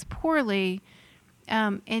affecting things poorly.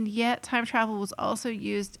 And yet time travel was also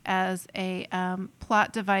used as a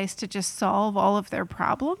plot device to just solve all of their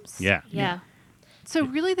problems. Yeah. Yeah. So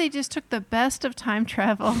really they just took the best of time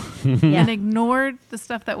travel Yeah. and ignored the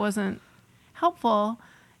stuff that wasn't helpful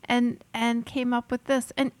and came up with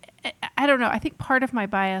this. And I don't know, I think part of my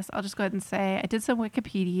bias, I'll just go ahead and say, I did some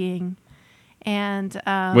Wikipediaing and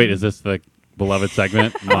Wait, is this the beloved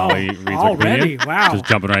segment? Molly reads already? Wikipedia? Wow. Just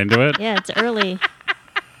jumping right into it. Yeah, it's early.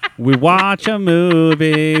 We watch a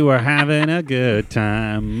movie, we're having a good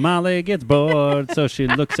time. Molly gets bored, so she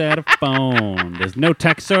looks at her phone. There's no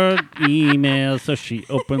text or email, so she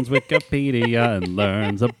opens Wikipedia and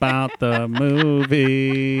learns about the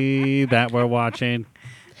movie that we're watching.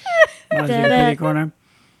 Molly's Wikipedia Corner.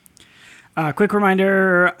 Quick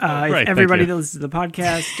reminder, right, if thank everybody you. that listens to the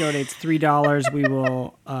podcast donates $3, we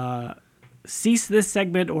will cease this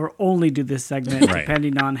segment or only do this segment, Right.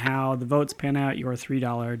 depending on how the votes pan out. Your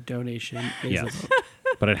 $3 donation is a Yes. vote.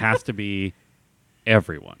 But it has to be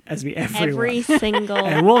everyone. As we everyone. Every single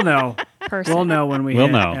And we'll know. person. We'll know when we We'll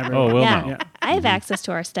hit know. everyone. Oh, we'll Yeah. know. Yeah. I have access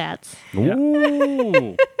to our stats.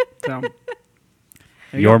 Ooh. So, there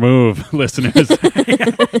you Your go. move, listeners.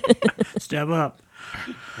 Step up.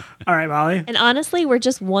 All right, Molly. And honestly, we're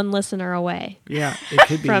just one listener away Yeah, it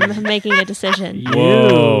could be. from making a decision. You.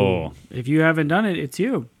 Whoa. If you haven't done it, it's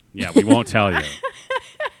you. Yeah, we won't tell you.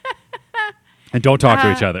 And don't talk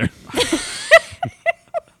to each other.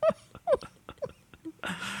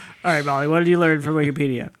 All right, Molly, what did you learn from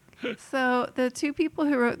Wikipedia? so the two people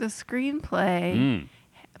who wrote the screenplay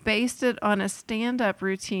based it on a stand-up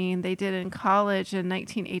routine they did in college in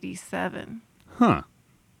 1987. Huh.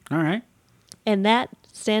 All right. And that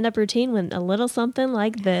stand-up routine went a little something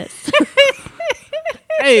like this.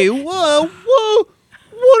 Hey, whoa.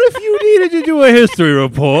 What if you needed to do a history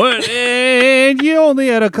report and you only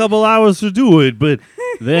had a couple hours to do it, but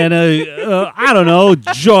then, I don't know,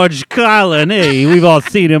 George Carlin, hey, we've all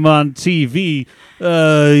seen him on TV.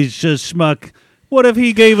 He's just schmuck. What if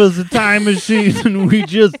he gave us a time machine and we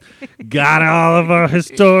just got all of our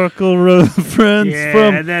historical reference Yeah,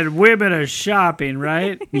 from... and then women are shopping,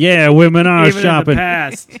 right? Yeah, women are Even in the shopping.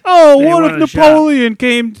 past. Oh, They what if wanna shop. Napoleon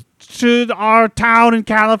came to our town in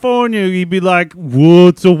California? He'd be like,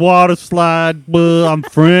 "What's a water slide? Well, I'm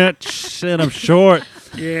French and I'm short."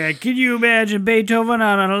 Yeah, can you imagine Beethoven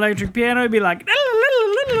on an electric piano? He'd be like,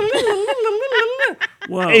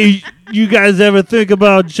 whoa. Hey, you guys ever think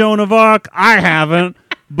about Joan of Arc? I haven't,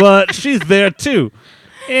 but she's there too.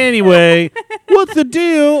 Anyway, what's the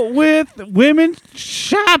deal with women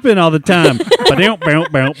shopping all the time?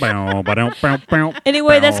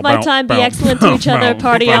 Anyway, that's my time. Be excellent to each other.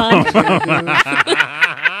 Party on.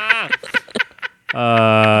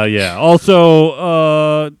 Yeah. Also,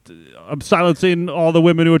 I'm silencing all the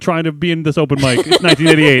women who are trying to be in this open mic. It's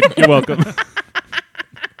 1988. You're welcome.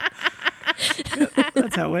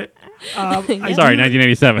 That's how it. Sorry,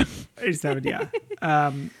 1987. 87, yeah.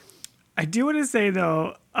 I do want to say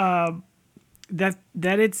though that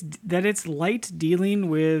it's light dealing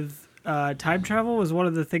with time travel was one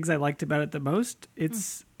of the things I liked about it the most.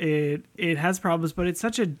 It has problems, but it's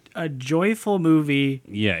such a joyful movie.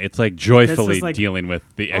 Yeah, it's like joyfully like, dealing with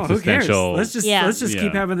the who cares? existential. Let's just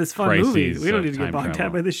keep having this fun movie. We don't need to get bogged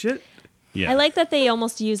down by this shit. Yeah. I like that they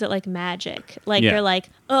almost use it like magic. Like Yeah. they're like,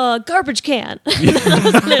 garbage can.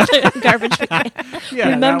 Garbage can.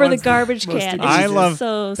 Yeah, Remember that the one's garbage most can. egregious. I love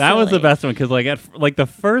so that was the silly. best one because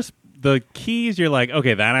the keys you're like,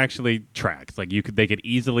 okay, that actually tracks. Like they could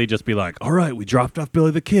easily just be like, all right, we dropped off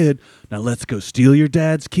Billy the Kid, now let's go steal your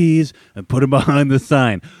dad's keys and put them behind the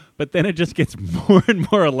sign. But then it just gets more and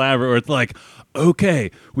more elaborate where it's like,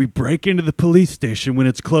 okay, we break into the police station when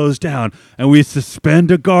it's closed down and we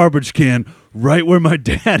suspend a garbage can right where my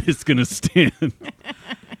dad is going to stand.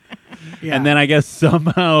 Yeah. And then I guess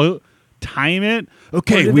somehow time it.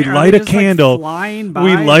 Okay, Or we are light they a just, like, candle. flying by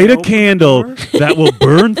We and light a open the candle door? that will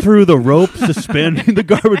burn through the rope suspending the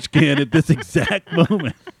garbage can at this exact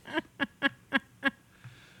moment.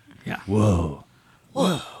 Yeah. Whoa.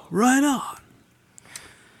 Right on.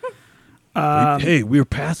 Hey, we're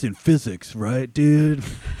passing physics, right, dude?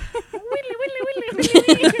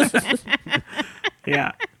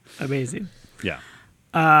 Yeah. Amazing. Yeah.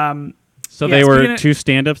 So Yeah, they were speaking of- two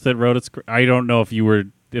stand-ups that wrote it. I don't know if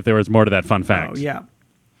there was more to that fun fact. Oh, yeah.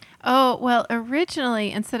 Oh, well,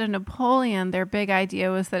 originally, instead of Napoleon, their big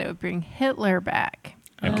idea was that it would bring Hitler back.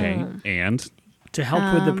 Okay. And To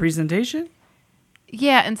help with the presentation?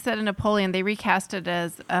 Yeah, instead of Napoleon, they recast it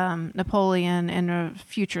as Napoleon in a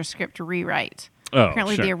future script rewrite. oh,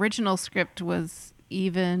 Apparently, sure. the original script was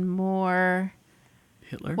even more,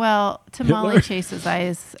 Hitler? well, to Molly Chase's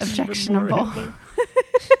eyes, objectionable.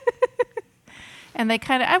 And they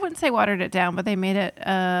kind of, I wouldn't say watered it down, but they made it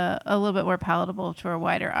a little bit more palatable to a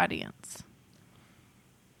wider audience.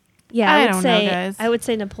 Yeah, I I don't would know, say guys. I would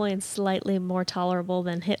say Napoleon's slightly more tolerable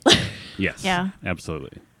than Hitler. Yes. Yeah.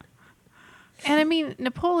 Absolutely. And I mean,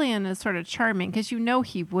 Napoleon is sort of charming because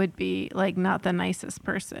he would be like not the nicest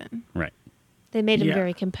person. Right. They made him Yeah.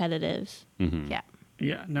 very competitive. Mm-hmm. Yeah.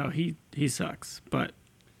 Yeah, no, he sucks, but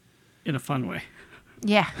in a fun way.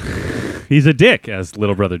 Yeah. He's a dick, as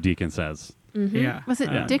little brother Deacon says. Yeah. Was it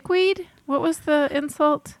Uh, dickweed? What was the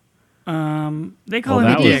insult? They call Well,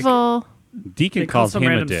 him that a was- dick. Medieval. Deacon They call calls some him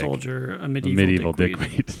a random dick. soldier a A medieval, medieval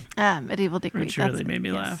dickweed. dickweed. Medieval dickweed. Which really That's- made me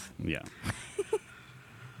yes. laugh. Yeah.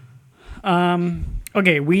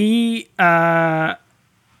 Okay, we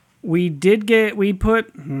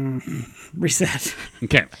put reset.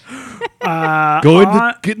 Okay.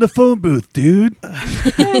 Get in the phone booth, dude.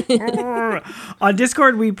 On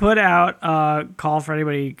Discord, we put out a call for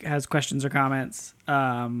anybody who has questions or comments,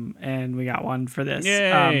 and we got one for this.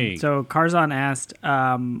 Yay. So Carzon asked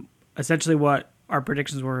essentially what our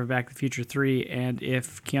predictions were for Back to the Future 3 and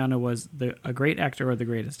if Keanu was a great actor or the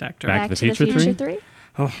greatest actor. Back to the Future 3? 3?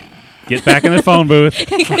 Get back in the phone booth.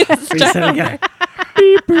 Reset again.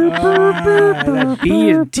 That B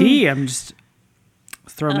and T, I'm just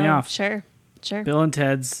throwing me off. Sure. Bill and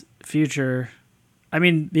Ted's Future. I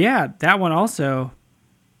mean, yeah, that one also.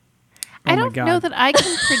 I Oh my don't God. know that I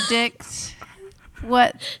can predict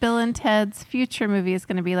what Bill and Ted's future movie is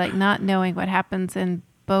going to be like, not knowing what happens in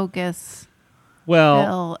Bogus Well,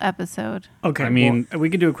 Bill episode. Okay, I mean- well, we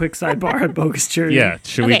can do a quick sidebar on Bogus Journey. yeah.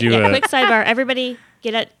 Should Okay, we do a quick sidebar. Everybody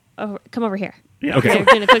come over here. Yeah. Okay. We're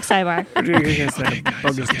doing a quick sidebar.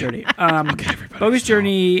 Bogus Journey. Bogus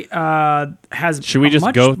Journey has Should we a just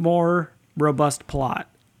much go- more robust plot.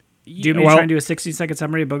 Do you mean well, try and do a 60-second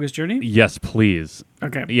summary of Bogus Journey? Yes, please.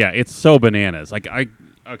 Okay. Yeah, it's so bananas.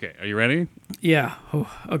 Okay, are you ready? Yeah. Oh,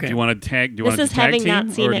 okay. Do you want to tag? Do you This want is to tag having team, not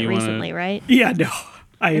or seen do it you wanna- recently, right? Yeah, no.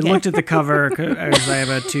 I looked at the cover because I have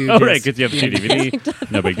a 2 Oh, right, disc. because you have the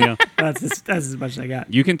DVD. No big deal. That's as much as I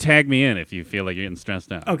got. You can tag me in if you feel like you're getting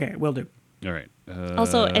stressed out. Okay, will do. All right.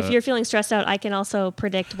 Also, if you're feeling stressed out, I can also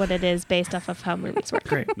predict what it is based off of how movies work.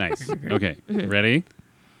 Great. Nice. Okay. Ready?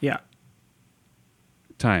 Yeah.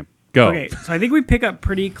 Time. Go. Okay, so I think we pick up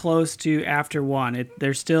pretty close to after one.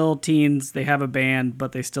 They're still teens. They have a band,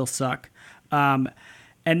 but they still suck. And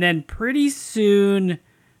then pretty soon,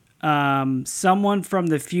 someone from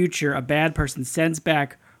the future, a bad person, sends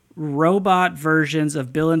back robot versions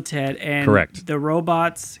of Bill and Ted, and Correct. the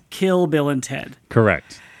robots kill Bill and Ted.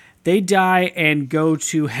 Correct. They die and go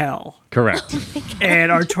to hell Correct.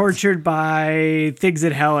 and are tortured by things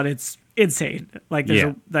in hell, and it's insane. Like there's Yeah.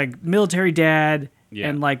 a like military dad Yeah.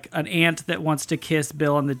 and like an aunt that wants to kiss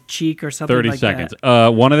Bill on the cheek or something 30 like seconds.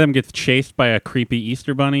 that. One of them gets chased by a creepy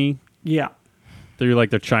Easter bunny Yeah. through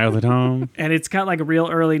like their childhood home. And it's got like a real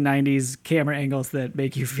early 90s camera angles that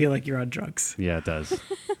make you feel like you're on drugs. Yeah, it does.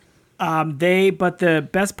 But the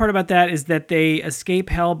best part about that is that they escape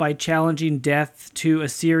hell by challenging death to a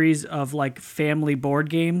series of like family board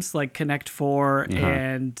games, like Connect 4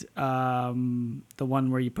 and the one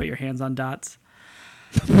where you put your hands on dots.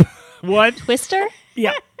 What? Twister?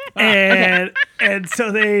 Yeah. And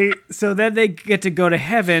so then they get to go to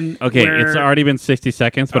heaven. Okay, where- it's already been 60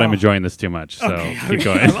 seconds, but I'm Oh. enjoying this too much. So Okay. keep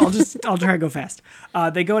going. I'll try to go fast.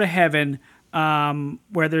 They go to heaven,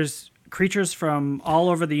 where there's creatures from all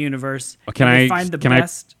over the universe. Can and they I find the can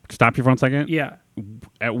best? I stop you for 1 second? Yeah.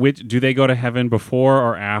 At which do they go to heaven before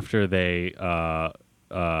or after they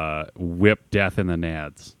whip death in the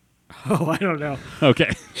nads? Oh, I don't know. Okay.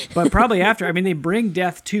 But probably after. I mean, they bring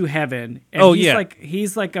death to heaven. And Oh, he's yeah.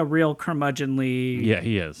 he's like a real curmudgeonly. Yeah,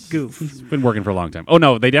 he is. Goof. He's been working for a long time. Oh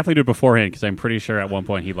no, they definitely do it beforehand because I'm pretty sure at one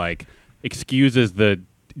point he like excuses the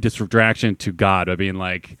distraction to God by being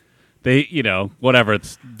like, they, whatever.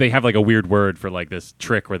 They have like a weird word for like this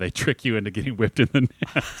trick where they trick you into getting whipped in the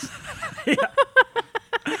net.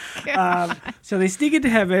 So they sneak into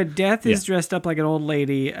heaven. Death is Yeah. dressed up like an old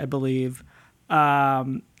lady, I believe.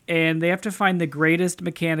 And they have to find the greatest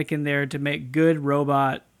mechanic in there to make good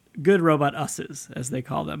robot us's, as they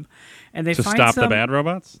call them. And they To find stop some, the bad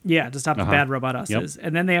robots? Yeah, to stop the Uh-huh. bad robot us's.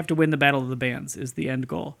 And then they have to win the battle of the bands is the end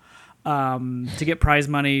goal. To get prize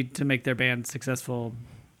money to make their band successful,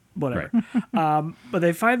 whatever. But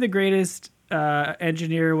they find the greatest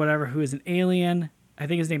engineer, whatever, who is an alien. I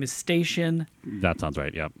think his name is Station. That sounds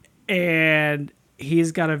right, yep. And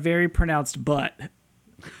he's got a very pronounced butt.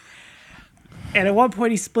 And at one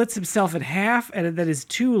point, he splits himself in half, and then his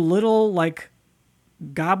two little, like,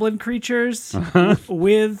 goblin creatures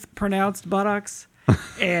with pronounced buttocks,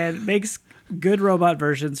 and makes good robot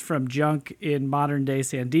versions from junk in modern-day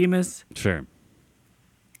San Dimas. Sure.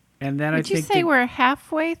 And then Would I you think say we're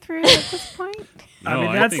halfway through at this point? I No, mean,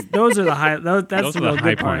 I think those are the high. That's those the are the real high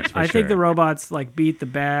good part. points for I think sure. the robots like beat the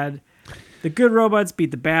bad. The good robots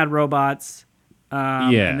beat the bad robots. Yeah.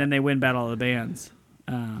 And then they win Battle of the Bands.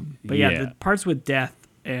 But yeah, Yeah. the parts with death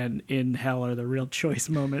and in hell are the real choice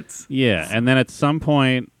moments. Yeah, and then at some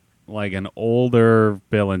point, like an older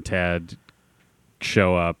Bill and Ted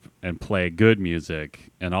show up and play good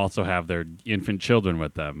music and also have their infant children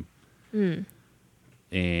with them.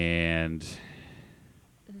 And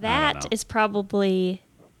That know. is probably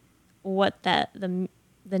what the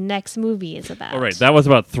next movie is about. all right, that was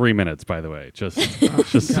about 3 minutes, by the way, just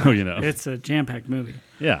so you know. It's a jam-packed movie.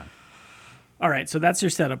 Yeah. All right, so that's your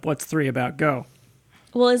setup. What's 3 about? Go.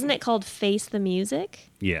 Well, isn't it called Face the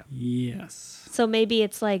Music? Yeah. Yes. So maybe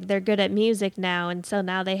it's like they're good at music now, and so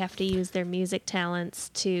now they have to use their music talents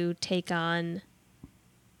to take on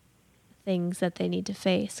things that they need to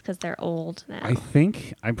face because they're old now.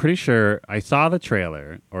 I'm pretty sure I saw the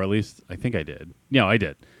trailer, or at least I think I did. No, I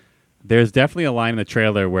did. There's definitely a line in the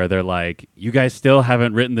trailer where they're like, you guys still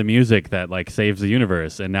haven't written the music that like saves the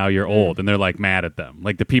universe, and now you're old, and they're like mad at them.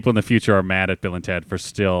 Like the people in the future are mad at Bill and Ted for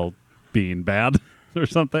still being bad or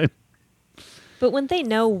something. But wouldn't they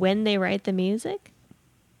know when they write the music?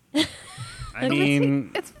 I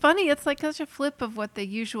mean, It's funny. It's like such a flip of what the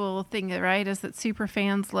usual thing, right, is that super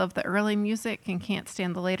fans love the early music and can't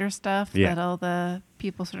stand the later stuff Yeah. that all the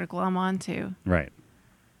people sort of glom onto. right.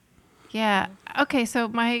 Yeah. Okay, so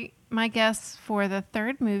my guess for the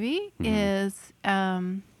third movie is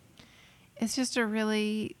it's just a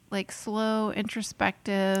really like slow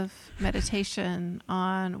introspective meditation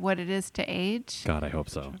on what it is to age. God, I hope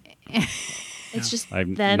so. It's just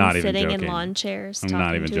I'm them not even sitting in joking. lawn chairs, I'm not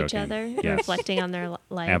talking even to each joking. other, Yes. reflecting on their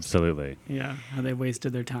lives. Absolutely. Yeah, how they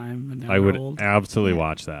wasted their time and now I they're would old. absolutely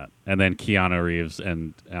watch that. And then Keanu Reeves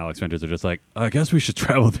and Alex Venters are just like, I guess we should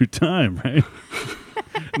travel through time, right?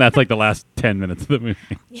 And that's like the last 10 minutes of the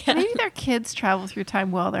movie. Yeah. Maybe their kids travel through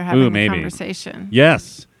time while they're having Ooh, the maybe. conversation.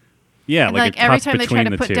 Yes. Yeah, And like, like every it cuts time they try between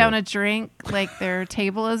to the put two. down a drink, like their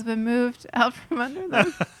table has been moved out from under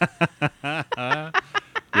them.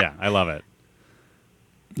 Yeah, I love it.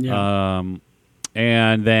 Yeah.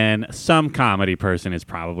 And then some comedy person is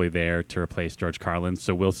probably there to replace George Carlin.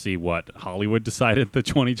 So we'll see what Hollywood decided the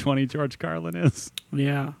 2020 George Carlin is,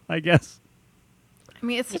 yeah. I guess. I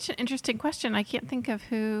mean, it's such an interesting question. I can't think of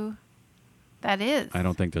who that is. I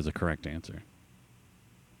don't think there's a correct answer.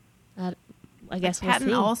 I guess we'll Patton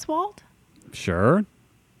see. Oswalt? Sure.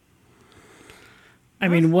 I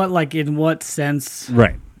mean, in what sense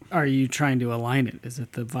Right. are you trying to align it? Is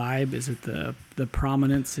it the vibe? Is it the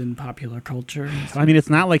prominence in popular culture? I mean, it's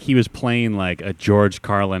not like he was playing like a George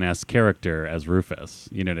Carlin-esque character as Rufus.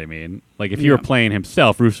 You know what I mean? Like if you were playing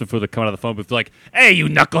himself, Rufus would have come out of the phone booth like, "Hey, you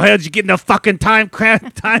knuckleheads, you getting a fucking time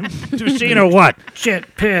machine or what?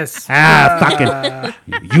 Shit, piss. Fucking!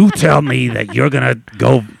 You tell me that you're gonna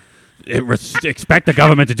go expect the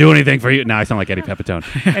government to do anything for you." Now I sound like Eddie Pepitone.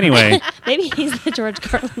 Anyway, Maybe he's the George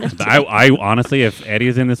Carlin. of I honestly, if Eddie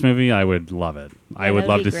is in this movie, I would love it. I would that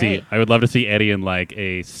love would to be see. great. I would love to see Eddie in like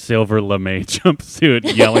a silver lame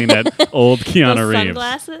jumpsuit, yelling at old Keanu Those Reeves.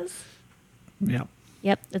 sunglasses. Yeah.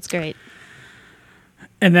 Yep, that's great.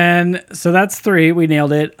 And then, so that's 3. We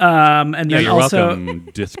nailed it. And Yeah, then you're also, welcome,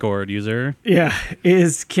 Discord user. yeah,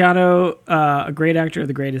 is Keanu a great actor or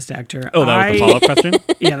the greatest actor? Oh, that was the follow-up question?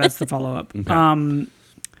 Yeah, that's the follow-up. Okay.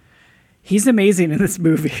 He's amazing in this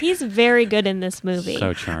movie. He's very good in this movie.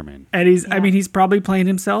 So charming. And I mean, he's probably playing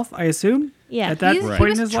himself, I assume. Yeah. At that He point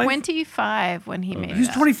was in his life. 25 when he made nice. it. He was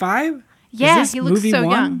out. 25? Yeah, Is this he looks movie so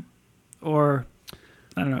one? young. Or,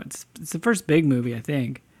 I don't know. It's the first big movie, I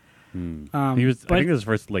think. He was. I but- think this was his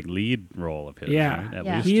first like lead role of his. Yeah. right? At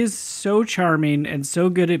Yeah. least. He is so charming and so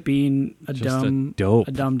good at being a Just a dumb, dope.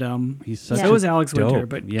 a dum. He's such So a is Alex Winter, dope.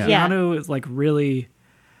 but Yeah. Yeah. Keanu is like really.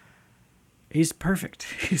 He's perfect.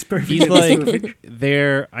 He's perfect. He's in this movie. like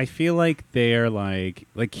they're. I feel like they're like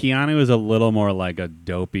Keanu is a little more like a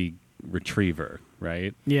dopey retriever,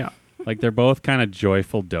 right? Yeah. Like they're both kind of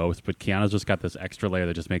joyful dopes, but Keanu's just got this extra layer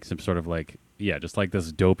that just makes him sort of like, just like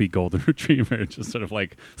this dopey golden retriever, just sort of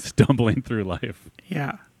like stumbling through life.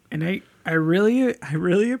 Yeah. And I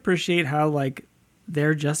really appreciate how like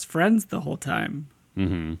they're just friends the whole time.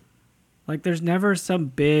 Mm-hmm. Like there's never some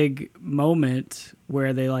big moment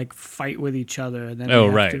where they like fight with each other and then they Oh,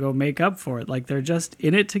 have right. to go make up for it. Like they're just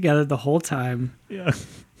in it together the whole time. Yeah.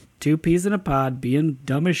 2 peas in a pod, being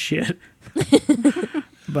dumb as shit.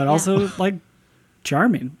 But also like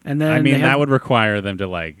charming. And then I mean, they that have- would require them to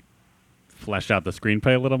like flesh out the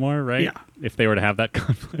screenplay a little more, right? Yeah. If they were to have that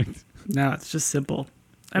conflict. No, it's just simple.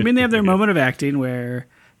 I mean, they have their moment of acting where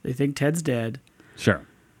they think Ted's dead. Sure.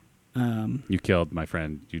 You killed my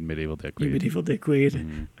friend, you medieval dickweed. You medieval dickweed.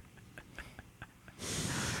 Mhm.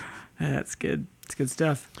 That's good. It's good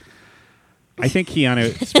stuff. I think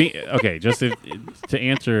Keanu. Okay, just to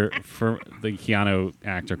answer for the Keanu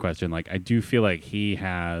actor question, like I do feel like he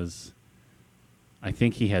has. I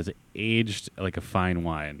think he has aged like a fine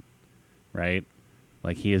wine, right?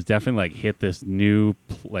 Like he has definitely like hit this new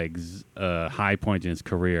high point in his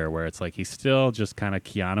career where it's like he's still just kind of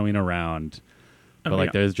Keanuing around, but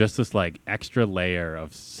like there's just this like extra layer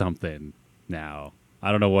of something now.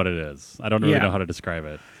 I don't know what it is. I don't really know how to describe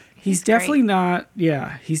it. He's great. definitely not.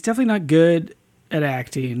 Yeah, he's definitely not good at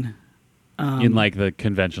acting. In like the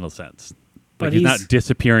conventional sense. but Like he's he's- not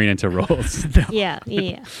disappearing into roles. Yeah.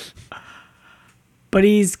 But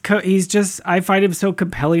he's just. I find him so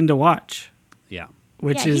compelling to watch, Yeah.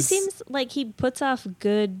 which yeah, is. he seems like he puts off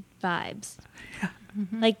good vibes. Yeah.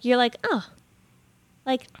 Like you're like, oh,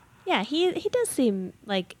 like yeah, he does seem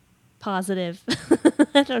like positive.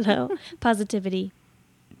 I don't know, positivity.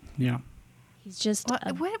 Yeah. He's just What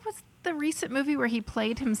was the recent movie where he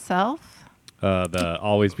played himself? The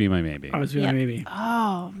Always Be My Maybe. I was Yeah. maybe.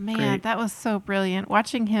 Oh, man, Great. that was so brilliant.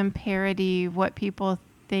 Watching him parody what people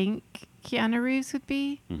think Keanu Reeves would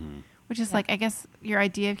be, which is like, I guess, your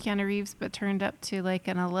idea of Keanu Reeves, but turned up to like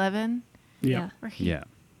an 11. Yeah. Where he Yeah.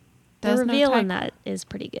 The does reveal no in type- that is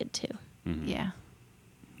pretty good too. Yeah.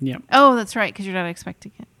 Yeah. Oh, that's right, because you're not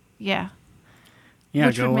expecting it. Yeah. Yeah.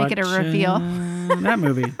 Which go would make it a watch, reveal. that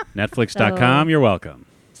movie. Netflix.com, So- you're welcome.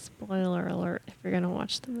 Spoiler alert! If you're gonna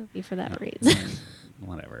watch the movie for that reason.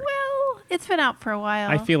 Whatever. Well, it's been out for a while.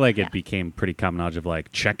 I feel like it became pretty common knowledge of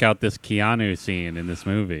like, check out this Keanu scene in this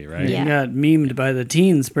movie, right? Yeah. You got memed by the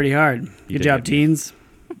teens pretty hard. You Good did job, get teens.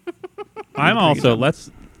 I'm Pretty also, good.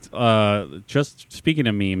 let's, just speaking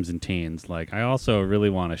of memes and teens, like, I also really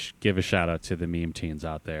want to give a shout out to the meme teens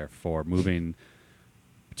out there for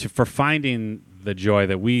for finding the joy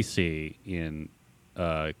that we see in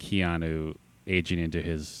Keanu aging into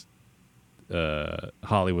his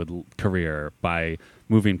Hollywood career by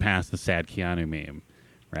moving past the sad Keanu meme,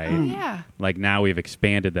 right? Oh, yeah. Like now we've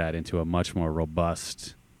expanded that into a much more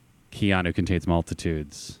robust Keanu contains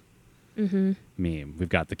multitudes meme. We've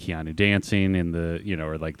got the Keanu dancing in the,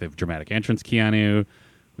 or like the dramatic entrance Keanu.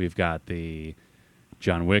 We've got the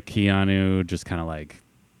John Wick Keanu just kind of like,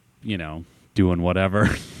 doing whatever,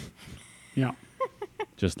 Yeah.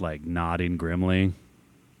 just like nodding grimly.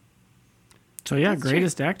 So yeah, That's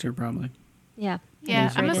greatest actor probably. Yeah. Yeah,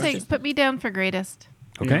 He's I'm going to say greatest. put me down for greatest.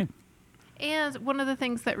 Okay. And one of the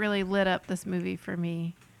things that really lit up this movie for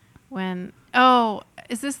me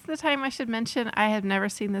is this the time I should mention I had never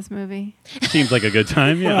seen this movie? Seems like a good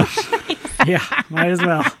time. Yeah. Yeah, might as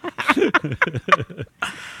well.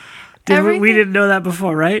 Everything- We didn't know that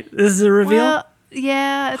before, right? This is a reveal? Well,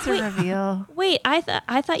 yeah, it's a reveal. Wait, I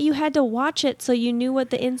thought you had to watch it so you knew what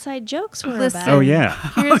the inside jokes were Listen. about. Oh yeah.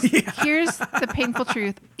 Here's the painful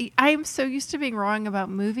truth. I am so used to being wrong about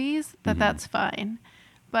movies that that's fine.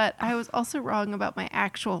 But I was also wrong about my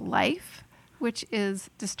actual life, which is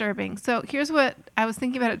disturbing. So here's what I was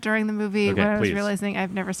thinking about it during the movie Okay, when I was please. realizing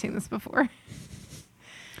I've never seen this before.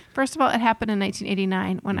 First of all, it happened in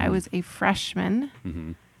 1989 when I was a freshman.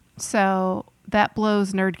 Mm-hmm. So that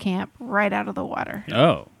blows nerd camp right out of the water.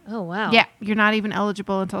 Oh. Oh wow. Yeah, you're not even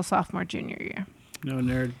eligible until sophomore, junior year. No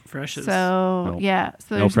nerd freshes. So Nope. yeah,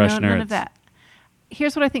 so No there's fresh none nerds. of that.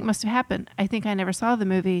 Here's what I think must have happened. I think I never saw the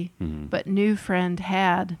movie, but new friend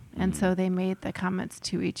had, and so they made the comments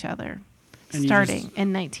to each other, And you starting just-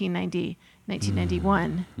 in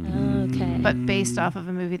 1991, Okay. but based off of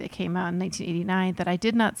a movie that came out in 1989 that I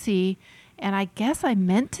did not see, and I guess I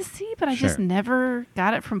meant to see, but I just Sure. never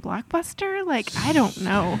got it from Blockbuster. Like I don't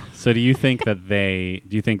know. So do you think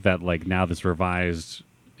that like now this revised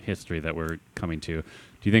history that we're coming to,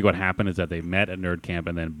 do you think what happened is that they met at nerd camp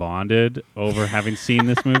and then bonded over having seen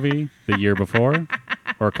this movie the year before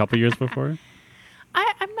or a couple years before?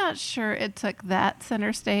 I'm not sure it took that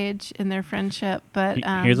center stage in their friendship, but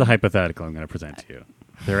Here's a hypothetical I'm going to present to you.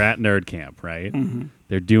 They're at nerd camp, right? Mm-hmm.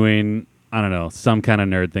 They're doing, I don't know, some kind of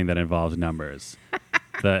nerd thing that involves numbers.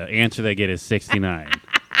 The answer they get is 69.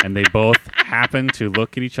 And they both happen to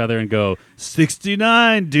look at each other and go,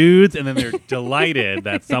 69, dudes. And then they're delighted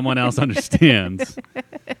that someone else understands.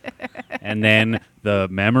 And then the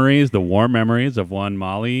warm memories of one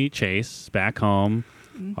Molly Chase back home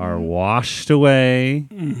are washed away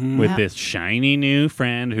with Yep. this shiny new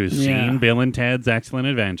friend who's Yeah. seen Bill and Ted's Excellent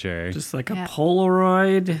Adventure. Just like a Yeah.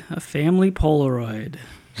 Polaroid, a family Polaroid.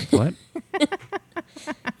 What?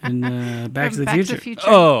 And Back from to the Future.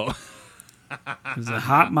 Oh. There's a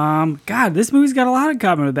hot mom. God, this movie's got a lot in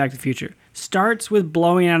common with Back to the Future. Starts with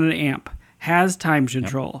blowing out an amp. Has time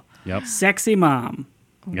control. Yep. Sexy mom.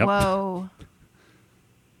 Yep. Whoa.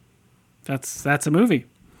 That's a movie.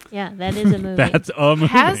 Yeah, that is a movie. That's a movie.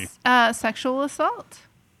 Has sexual assault.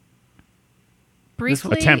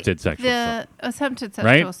 Briefly, Attempted sexual assault. Attempted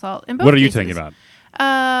sexual Right? assault. In both What are you cases. thinking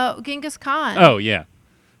about? Genghis Khan. Oh, yeah.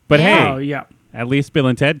 But Yeah. Oh, hey, yeah. at least Bill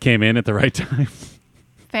and Ted came in at the right time.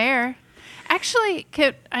 Fair. Actually,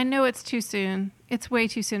 Kit, I know it's too soon. It's way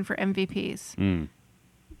too soon for MVPs. Mm.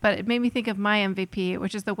 But it made me think of my MVP,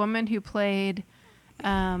 which is the woman who played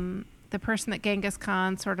the person that Genghis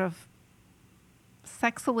Khan sort of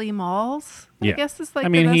sexily mauls. Yeah. I guess is like I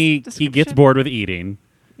mean, the best he gets description. bored with eating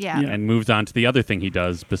Yeah, Yeah. and moves on to the other thing he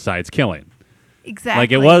does besides killing. exactly.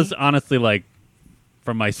 Like, it was honestly, like,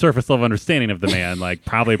 from my surface level understanding of the man, like,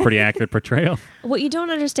 probably a pretty accurate portrayal. What you don't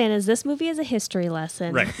understand is this movie is a history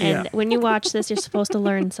lesson, Right. and Yeah. when you watch this, you're supposed to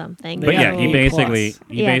learn something. They But got yeah, an he A+. basically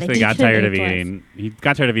Yeah, they got did an tired A+. of eating. He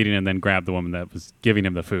got tired of eating and then grabbed the woman that was giving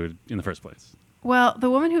him the food in the first place. Well, the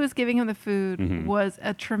woman who was giving him the food Mhm. was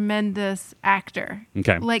a tremendous actor.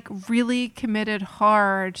 Okay. Like, really committed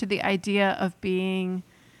hard to the idea of being,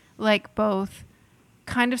 like, both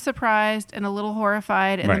kind of surprised and a little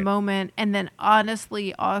horrified in Right. the moment, and then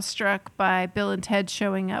honestly awestruck by Bill and Ted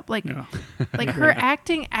showing up. Like, Yeah. like her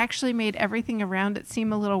acting actually made everything around it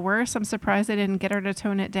seem a little worse. I'm surprised they didn't get her to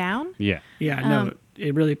tone it down. Yeah. Yeah, no,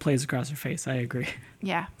 it really plays across her face. I agree.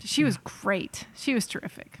 Yeah, she was great. She was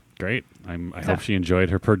terrific. Great. I hope she enjoyed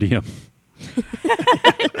her per diem.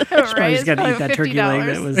 Probably just got to eat that turkey leg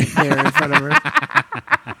that was there in front of her.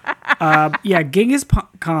 Yeah, Genghis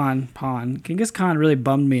Khan really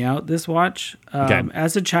bummed me out this watch. Okay.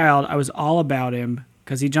 As a child, I was all about him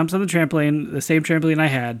because he jumps on the trampoline, the same trampoline I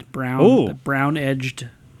had, Ooh. the brown-edged,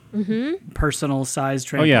 personal sized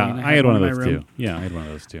trampoline. Oh, yeah. I had one of in those, my too. room. Yeah, I had one of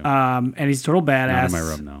those, too. And he's a total badass Not in my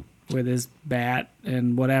room, no. with his bat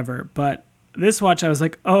and whatever. But this watch, I was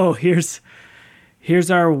like, oh, here's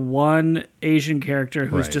our one Asian character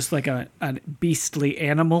who's Right. just like a beastly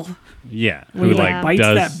animal. Yeah. When he like, bites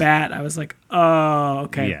does, that bat, I was like, oh,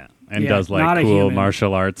 okay. Yeah. And Yeah, does not like a cool human.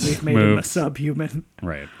 martial arts We've made him a moves. subhuman.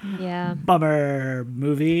 Right. Yeah. Bummer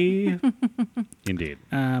movie. Indeed.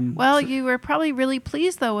 Well, you were probably really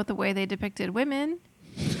pleased, though, with the way they depicted women.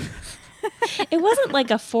 It wasn't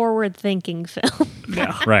like a forward-thinking film.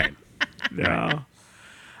 No, Right. no.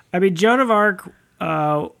 I mean, Joan of Arc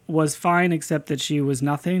was fine, except that she was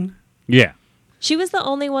nothing. Yeah. She was the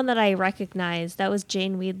only one that I recognized. That was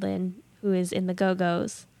Jane Weedlin, who is in the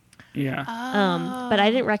Go-Go's. Yeah. But I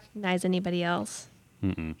didn't recognize anybody else.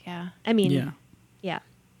 Yeah. I mean, yeah.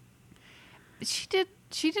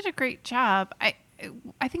 She did a great job.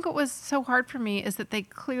 I think what was so hard for me is that they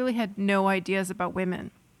clearly had no ideas about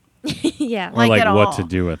women. Yeah. Or like at what all. to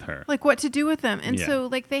do with her. Like what to do with them. And Yeah. so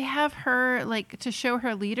like they have her, like, to show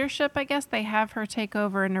her leadership, I guess, they have her take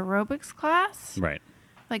over an aerobics class. Right.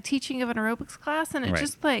 Like teaching of an aerobics class. And it Right.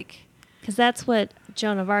 just like... Because that's what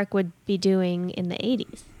Joan of Arc would be doing in the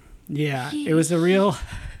 80s. Yeah, it was like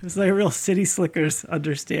a real City Slickers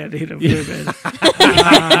understanding of women. What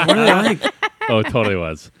are they like? Oh, it totally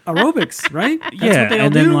was. Aerobics, right? That's Yeah, what they all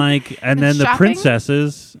and then do? then the shopping?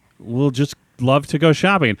 princesses will just love to go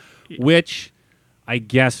shopping, which I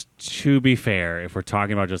guess, to be fair, if we're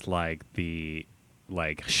talking about just like the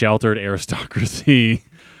like sheltered aristocracy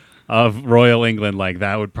of royal England, like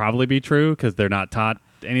that would probably be true because they're not taught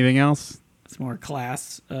anything else. It's more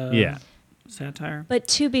class satire. But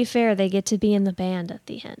to be fair, they get to be in the band at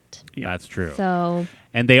the end. Yeah. That's true. So,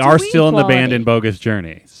 And they are we- still in the band Equality. in Bogus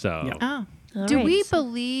Journey. So Yeah. Oh. all Do right, we so-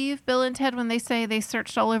 believe Bill and Ted when they say they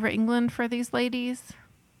searched all over England for these ladies?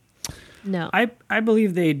 No. I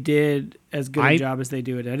believe they did as good I- a job as they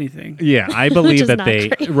do at anything. yeah, I believe is that not they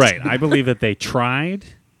great. right. I believe that they tried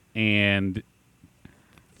and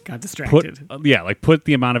Got put distracted. put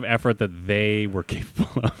the amount of effort that they were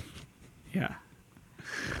capable of. Yeah.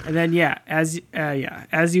 And then as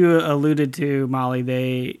you alluded to,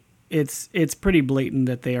 Molly, it's pretty blatant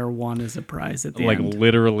that they are won as a prize at the Like end.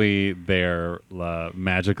 literally, their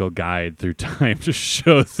magical guide through time just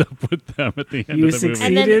shows up with them at the end You of the movie.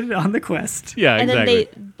 succeeded on the quest. Yeah, and exactly.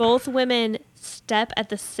 then both women step at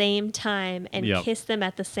the same time and Yep. kiss them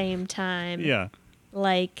at the same time. yeah,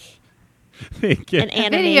 like They get- an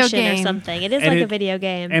animation or game. something. It is And like it- a video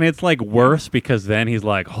game. and it's like worse because then he's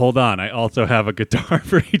like, "Hold on, I also have a guitar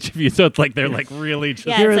for each of you." So it's like they're like really just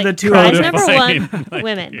yeah, Here it's are like the two prize other number fine, one,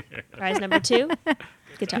 women. Prize number two,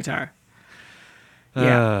 guitar. Guitar.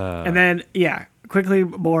 Yeah. And then, quickly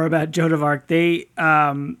more about Joan of Arc. They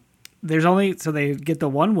they get the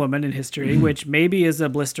one woman in history, which maybe is a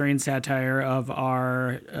blistering satire of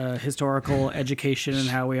our historical education and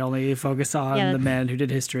how we only focus on Yeah, the men who did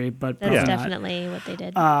history, but That's probably not. definitely what they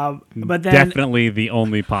did. But then, definitely the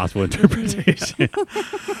only possible interpretation.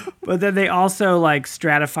 but then they also like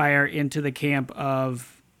stratify her into the camp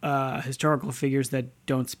of historical figures that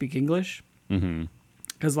don't speak English. Mm-hmm.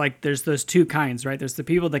 Because like there's those two kinds, right? There's the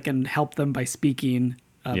people that can help them by speaking,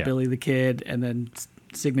 Yeah. Billy the Kid, and then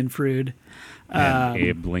Sigmund Freud, And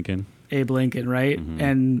Abe Lincoln. Abe Lincoln, right?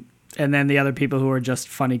 And then the other people who are just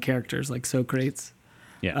funny characters like Socrates,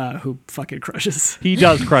 Yeah. who fucking crushes. He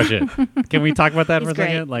does crush it. Can we talk about that for a He's great.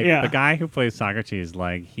 second? Like Yeah. the guy who plays Socrates,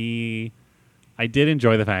 like I did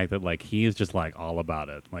enjoy the fact that like he is just like all about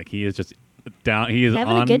it. Like he is just down. He is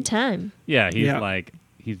Having on a good time. Yeah, he's Yeah. like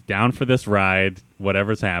he's down for this ride,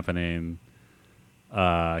 whatever's happening.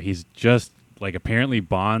 He's just like apparently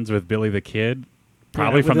bonds with Billy the Kid,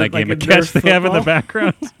 probably with from a- that game like of a catch Nerf they have in the football.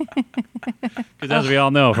 background. Because as we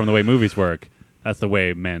all know from the way movies work, that's the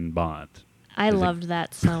way men bond. I Is it- loved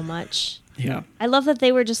that so much. Yeah. I love that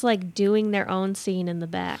they were just like doing their own scene in the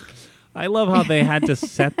back. I love how they had to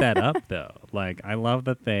set that up, though. Like, I love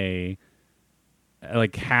that they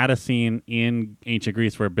like had a scene in ancient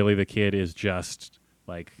Greece where Billy the Kid is just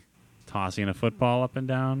like tossing a football up and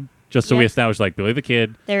down. Just so we Yep. established, like Billy the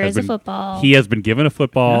Kid. There has is a been- football. He has been given a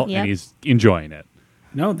football Yep. and he's enjoying it.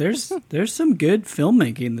 No, there's some good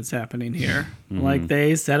filmmaking that's happening here. Like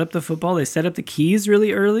they set up the football, they set up the keys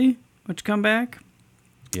really early, which come back.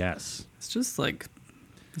 Yes. It's just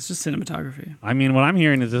cinematography. I mean, what I'm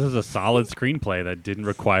hearing is this is a solid screenplay that didn't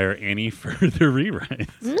require any further rewrites.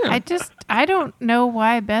 I don't know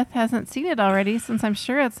why Beth hasn't seen it already, since I'm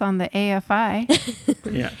sure it's on the AFI.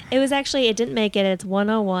 Yeah. It was actually, it didn't make it. It's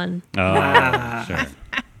 101. Oh, sure.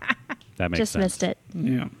 That makes Just sense. missed it.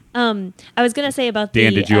 Yeah. I was going to say about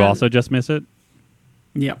Dan, the... did you also just miss it?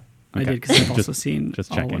 Yeah. I Okay. did because I've Just- also seen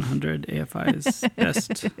just all checking. 100 AFI's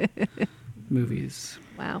best movies.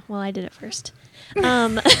 Wow. Well, I did it first.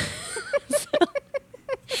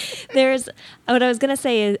 There's what I was going to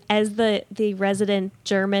say is, as the resident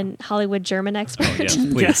Hollywood German expert, Oh, yes,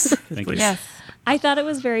 please. Yes, Thank please. you. Yes. I thought it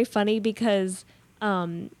was very funny because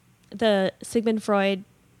the Sigmund Freud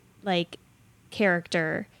like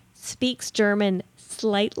character speaks German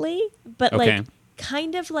slightly, but Okay. like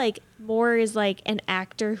kind of like more is like an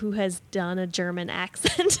actor who has done a German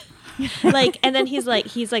accent. Like, and then he's like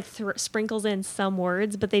sprinkles in some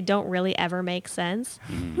words, but they don't really ever make sense.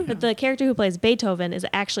 But the character who plays Beethoven is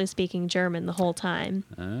actually speaking German the whole time.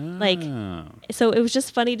 Like, so it was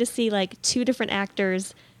just funny to see like two different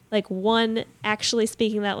actors, like one actually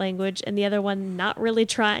speaking that language and the other one not really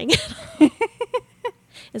trying.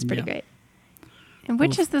 It's pretty great. And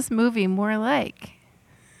which is this movie more like?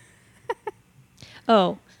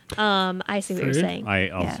 Oh, I see what you're saying. I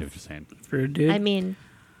also Yes. see what you're saying. Fruit, dude. I mean,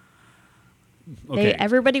 Okay.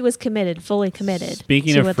 everybody was committed, fully committed.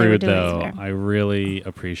 Speaking to of what they were Fruit, doing. though, I really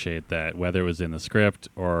appreciate that, whether it was in the script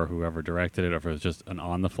or whoever directed it, or if it was just an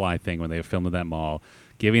on-the-fly thing when they filmed at that mall,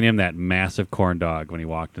 giving him that massive corn dog when he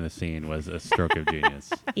walked in the scene was a stroke of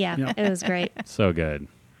genius. Yeah, Yeah. it was great. So good.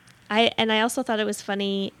 I also thought it was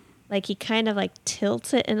funny, like he kind of like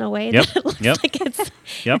tilts it in a way Yep, that it looks yep. like it's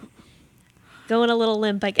Yep. going a little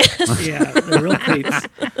limp, I guess. Yeah, they're real creeps.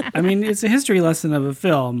 I mean, it's a history lesson of a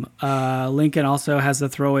film. Lincoln also has a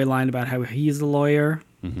throwaway line about how he's a lawyer.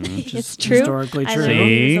 Which It's is true. Historically I true. love him.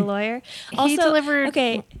 He's See? a lawyer. He Also, delivered-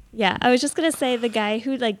 Okay, yeah. I was just gonna say the guy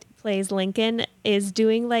who like plays Lincoln is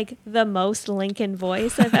doing like the most Lincoln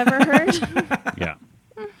voice I've ever heard. Yeah.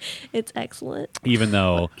 It's excellent. Even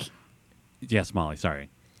though, yes, Molly, sorry.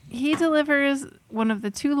 He delivers one of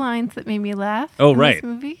the two lines that made me laugh Oh, in right. this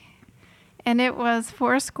movie. And it was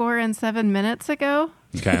 4:07 ago.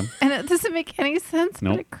 Okay. And it doesn't make any sense,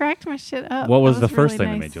 Nope. but it cracked my shit up. What It was the first really thing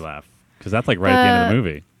that nice. made you laugh? Because that's like right at the end of the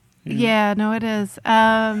movie. Yeah, no, it is.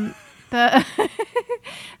 The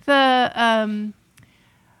the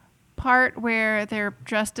part where they're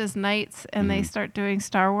dressed as knights and they start doing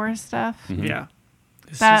Star Wars stuff. Mhm. Yeah.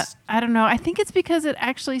 It's That just- I don't know. I think it's because it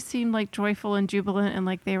actually seemed like joyful and jubilant and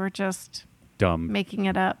like they were just Dumb making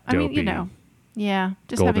it up. I mean, you Dopey. know, yeah,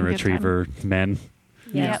 just golden having a good time. retriever men.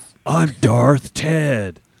 Yes. I'm Darth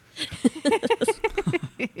Ted.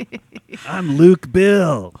 I'm Luke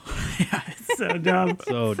Bill. so dumb.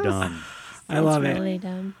 So dumb. I love It's it. really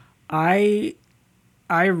dumb. I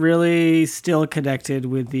really still connected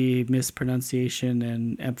with the mispronunciation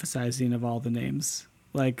and emphasizing of all the names.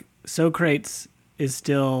 Like Socrates is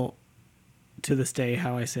still to this day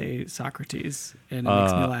how I say Socrates, and it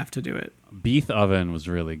makes me laugh to do it. Beef Oven was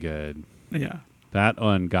really good. Yeah. That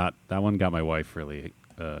one got my wife really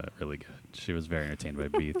really good. She was very entertained by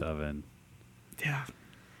Beef Oven. Yeah.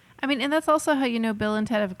 I mean, and that's also how you know Bill and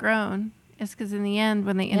Ted have grown, is because in the end,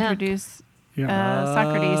 when they Yeah. introduce Yeah.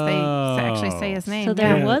 Socrates, they actually say his name. So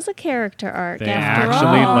there Yeah. was a character arc They after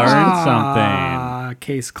actually all. learned something.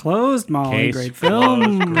 Case closed, Molly. Case Great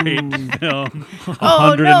film. Great film.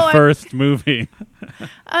 Oh, no, 101st movie.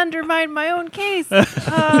 Undermine my own case.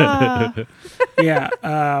 Yeah.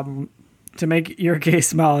 To make your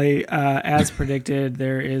case, Molly, as predicted,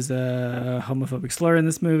 there is a homophobic slur in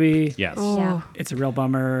this movie. Yes. Yeah. It's a real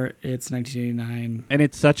bummer. It's 1989. And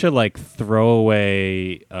it's such a like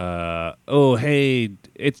throwaway. Oh, hey,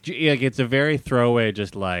 it's a very throwaway.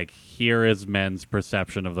 Just like here is men's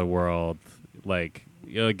perception of the world. Like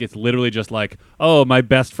it's literally just like, oh, my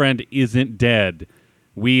best friend isn't dead.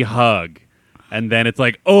 We hug, and then it's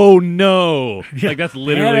like, oh no, like that's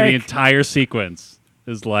literally the Panic. entire sequence.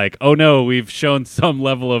 Is like, oh no, we've shown some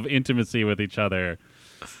level of intimacy with each other.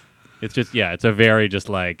 It's just, yeah, it's a very just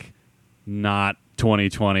like not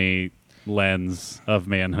 2020 lens of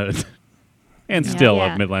manhood, and Yeah. still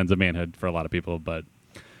Yeah. of mid lens of manhood for a lot of people. But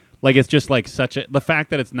like, it's just like the fact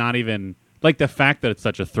that it's not even like the fact that it's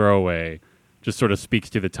such a throwaway just sort of speaks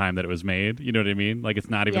to the time that it was made. You know what I mean? Like, it's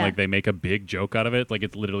not even Yeah. like they make a big joke out of it. Like,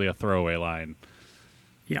 it's literally a throwaway line.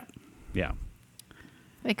 Yeah. Yeah,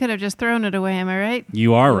 They could have just thrown it away. Am I right?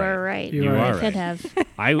 you are You right. are right. You are They right. could have.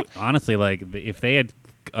 I honestly like if they had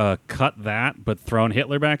cut that but thrown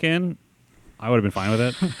Hitler back in, I would have been fine with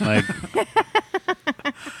it. Like,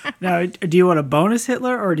 Now, do you want a bonus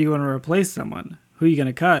Hitler or do you want to replace someone? Who are you going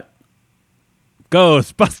to cut?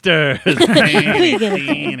 Ghostbusters.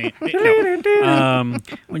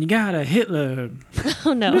 When you got a Hitler.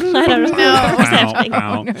 Oh no, I don't know. Ow, What's happening?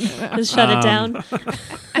 ow. Just shut it down.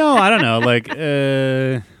 No, I don't know. Like,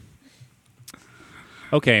 okay,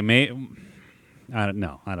 I don't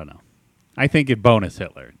know. I think it bonus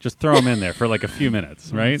Hitler. Just throw him in there for like a few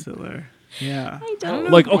minutes, right? Hitler. Yeah. I don't know.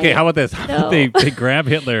 Like, okay, how about this? How about No. they grab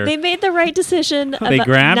Hitler. They made the right decision. They about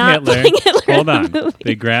grab not Hitler. putting Hitler Hold in on. the movie.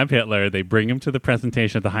 They grab Hitler. They bring him to the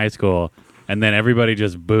presentation at the high school, and then everybody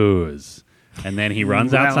just boos. And then he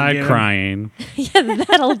runs That'll outside get him. crying. Yeah,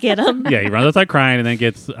 that'll get him. Yeah, he runs outside crying, and then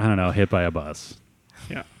gets, I don't know, hit by a bus.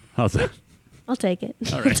 Yeah. How's that? I'll take it.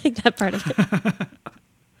 All I'll right. take that part of it.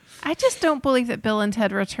 I just don't believe that Bill and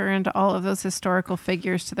Ted returned all of those historical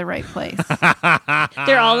figures to the right place.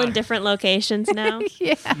 They're all in different locations now.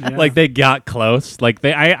 Yeah. Like they got close. Like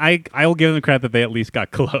I will give them credit that they at least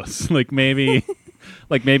got close. Like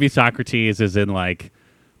maybe Socrates is in like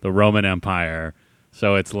the Roman Empire,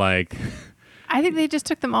 so it's like I think they just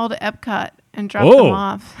took them all to Epcot and dropped them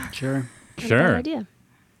off. Sure. Not a sure. bad idea.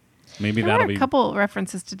 Maybe There that'll were be a couple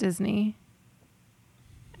references to Disney,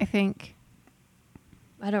 I think.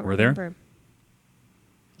 I don't Were there? remember.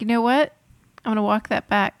 You know what? I'm going to walk that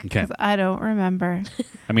back Okay. because I don't remember.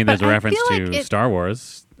 I mean, there's But a I reference feel to like Star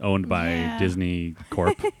Wars, owned by Yeah. Disney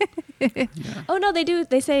Corp. Oh no, they do.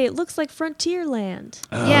 They say it looks like Frontierland.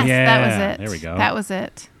 Yes, that was it. There we go. That was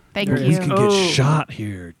it. Thank There you. is good- Oh. shot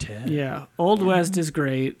here, Ted. Yeah. Old West is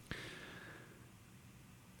great.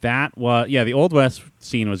 That was the Old West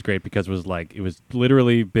scene was great because it was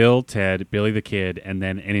literally Bill, Ted, Billy the Kid, and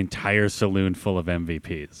then an entire saloon full of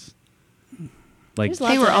MVPs. Like There's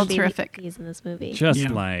lots They were of all MVPs terrific. in this movie. just Yeah.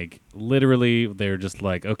 like literally they're just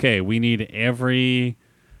like, okay, we need every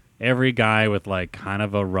guy with like kind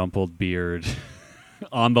of a rumpled beard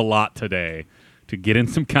on the lot today to get in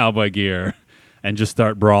some cowboy gear and just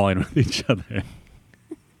start brawling with each other.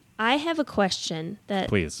 I have a question that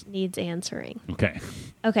Please. needs answering. Okay.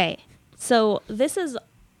 Okay, so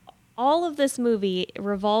all of this movie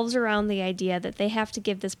revolves around the idea that they have to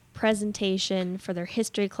give this presentation for their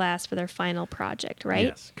history class for their final project, right?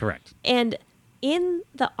 Yes, correct. And in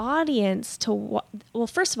the audience well,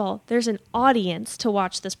 first of all, there's an audience to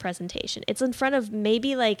watch this presentation. It's in front of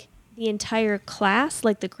maybe like the entire class,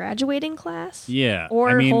 like the graduating class. Yeah,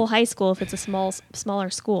 Or I mean- whole high school if it's a smaller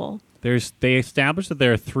school. They established that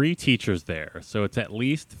there are 3 teachers there, so it's at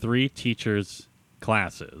least 3 teachers'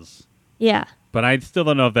 classes. Yeah. But I still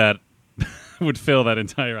don't know if that would fill that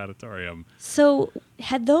entire auditorium. So,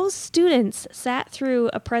 had those students sat through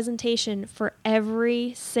a presentation for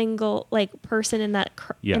every single like person in that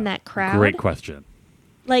Yeah, in that crowd? Great question.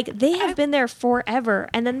 Like they have been there forever,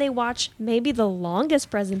 and then they watch maybe the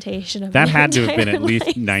longest presentation of That their had to have been entire at least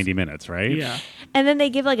life. 90 minutes, right? Yeah. And then they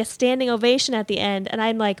give like a standing ovation at the end, and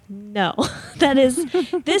I'm like, no,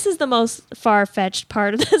 this is the most far fetched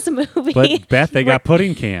part of this movie. But Beth, they got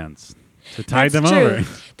pudding cans to tide them That's true. over.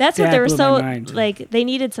 That's what That they were blew so my mind. like. They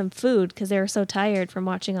needed some food because they were so tired from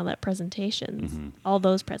watching all that presentations, Mm-hmm. all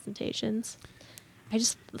those presentations. I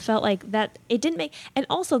just felt like that it didn't make. And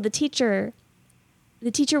also, the teacher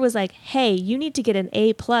was like, "Hey, you need to get an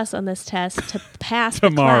A+ on this test to pass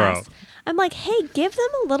Tomorrow." the class." I'm like, "Hey, give them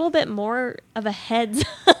a little bit more of a heads."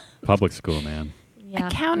 Public school, man. Yeah, A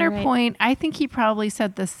counterpoint, I think he probably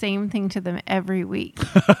said the same thing to them every week.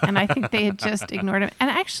 And I think they had just ignored him. And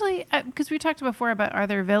actually, because we talked before about are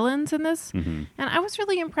there villains in this? Mm-hmm. And I was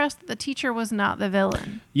really impressed that the teacher was not the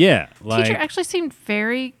villain. Yeah, like Teacher actually seemed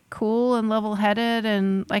very cool and level-headed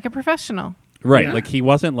and like a professional. right, Yeah. like he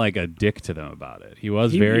wasn't like a dick to them about it. He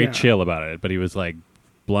was very chill about it, but he was like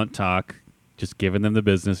blunt talk, just giving them the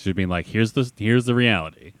business, just being like, "Here's the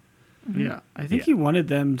reality." Yeah. I think Yeah. he wanted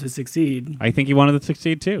them to succeed. I think he wanted to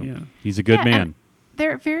succeed too. Yeah. He's a good Yeah, man. and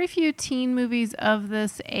there are very few teen movies of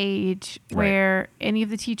this age Right. where any of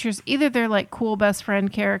the teachers, either they're like cool best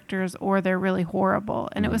friend characters or they're really horrible.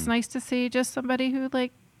 And it was nice to see just somebody who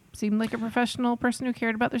like seemed like a professional person who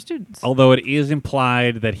cared about their students. Although it is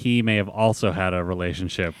implied that he may have also had a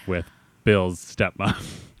relationship with Bill's stepmom.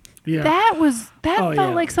 Yeah. That Oh, felt yeah.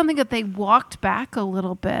 like something that they walked back a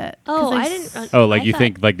little bit. 'Cause Oh, they I s- didn't. Oh, like I you thought-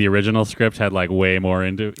 think like the original script had like way more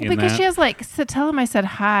in because that? she has like, so tell him I said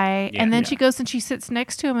hi, Yeah. and then Yeah. she goes and she sits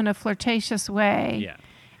next to him in a flirtatious way. Yeah.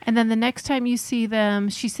 And then the next time you see them,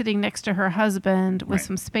 she's sitting next to her husband with Right.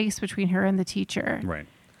 some space between her and the teacher. Right.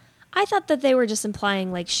 I thought that they were just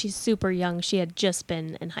implying like she's super young. She had just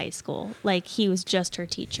been in high school. Like he was just her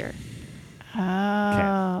teacher. Oh.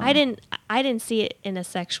 I didn't see it in a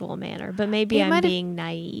sexual manner, but maybe It I'm might have- being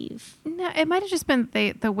naive. No, it might have just been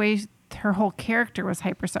the way her whole character was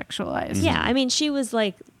hypersexualized. Yeah, I mean, she was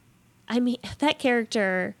like, I mean, that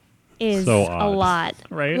character is So a odd, lot,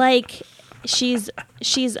 right? Like, she's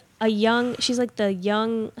like the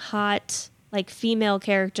young, hot, like female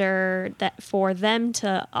character that for them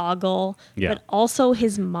to ogle, Yeah. but also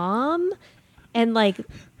his mom, and like,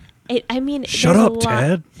 I mean, Shut there's a up, lot-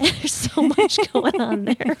 Ted. There's so much going on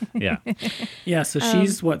there. Yeah. Yeah. So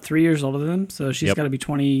she's, 3 years older than them? So she's Yep. got to be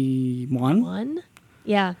 21. One,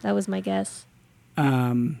 yeah, that was my guess.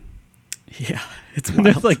 Yeah. It's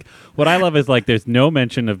There's wild. like what I love is like there's no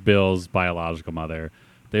mention of Bill's biological mother.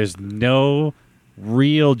 There's no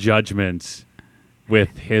real judgment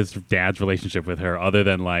with his dad's relationship with her other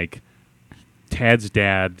than like Ted's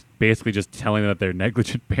dad basically just telling them that they're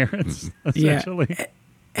negligent parents, essentially.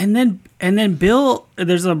 And then Bill,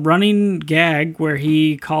 there's a running gag where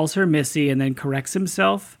he calls her Missy and then corrects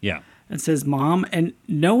himself. Yeah. And says Mom, and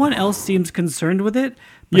no one else seems concerned with it,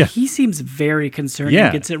 but Yeah. he seems very concerned Yeah.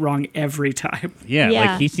 and gets it wrong every time. Yeah,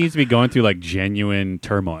 Yeah. like he seems to be going through like genuine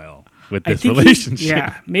turmoil with I this think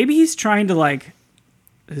relationship. maybe he's trying to like,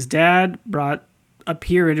 his dad brought a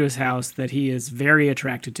peer into his house that he is very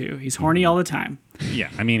attracted to. He's horny all the time. Yeah,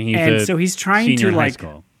 I mean So he's trying senior to in high like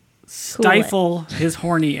school. stifle his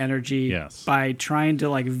horny energy Yes. by trying to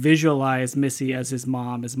like visualize Missy as his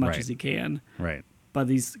mom as much Right. as he can. Right. But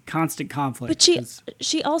these constant conflicts. But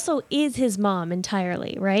she also is his mom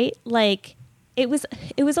entirely, right? Like it was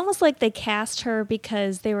almost like they cast her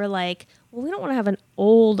because they were like, well, we don't want to have an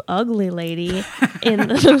old ugly lady in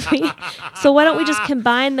the movie, so why don't we just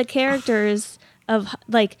combine the characters of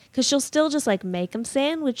like, because she'll still just like make him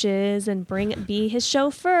sandwiches and be his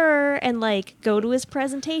chauffeur and like go to his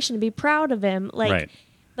presentation and be proud of him, like Right.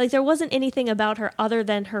 like there wasn't anything about her other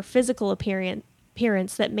than her physical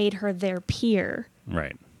appearance that made her their peer.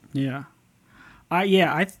 Right. Yeah.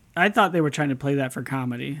 I thought they were trying to play that for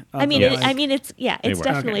comedy. I mean, Yes. it's were.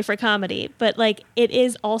 definitely Okay. for comedy, but like it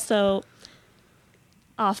is also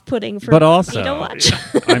off-putting for But me also, to watch.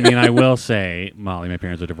 I mean, I will say, Molly, my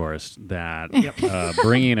parents are divorced. That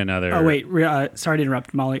bringing another, Oh wait, sorry to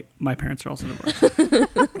interrupt, Molly. My parents are also divorced.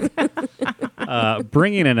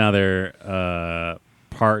 bringing another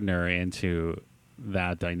partner into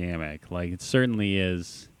that dynamic, like it certainly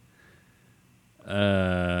is.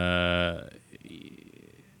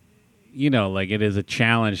 Like it is a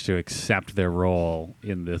challenge to accept their role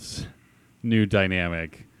in this new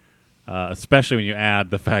dynamic, especially when you add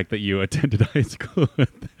the fact that you attended high school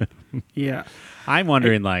with them. Yeah. I'm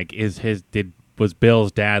wondering, like, was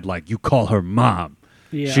Bill's dad like, you call her mom?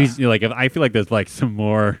 Yeah. She's like, I feel like there's like some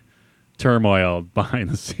more turmoil behind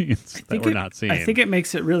the scenes that we're not seeing. I think it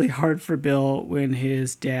makes it really hard for Bill when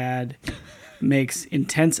his dad makes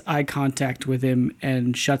intense eye contact with him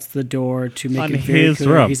and shuts the door to make On it very his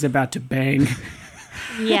clear room. he's about to bang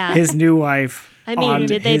Yeah. his new wife. I mean,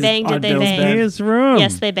 did they bang? on Did they Bill's bang? bed. his room.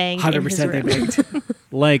 Yes, they banged. 100% they in his room. banged.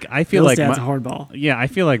 Like, I feel Bill's like dad's a hardball. yeah, I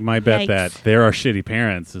feel like my bet Yikes. that there are shitty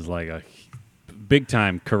parents is like a big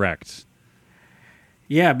time correct.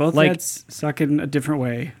 Yeah, both Like- dads suck in a different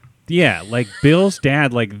way. Yeah, like Bill's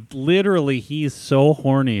dad, like literally, he's so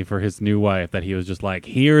horny for his new wife that he was just like,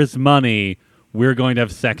 "Here's money. We're going to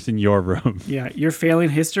have sex in your room." Yeah, you're failing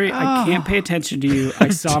history. I can't pay attention to you. I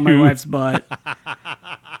saw my wife's butt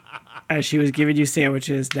as she was giving you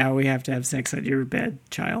sandwiches. Now we have to have sex on your bed,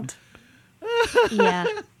 child. Yeah.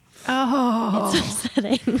 Oh. It's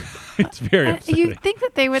upsetting. It's very upsetting. You think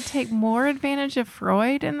that they would take more advantage of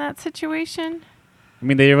Freud in that situation? I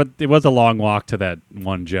mean, it was a long walk to that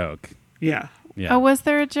one joke. Yeah. Yeah, Oh, was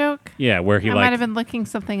there a joke? yeah, where he I might have been looking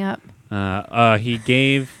something up. he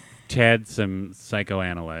gave Ted some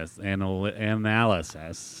psychoanalysis,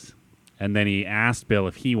 and then he asked Bill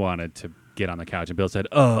if he wanted to get on the couch, and Bill said,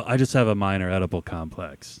 "Oh, I just have a minor Oedipal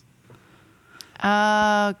complex."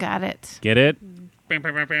 Oh, got it. Get it?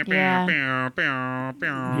 Yeah.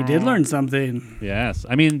 He did learn something. Yes.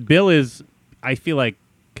 I mean, Bill is, I feel like,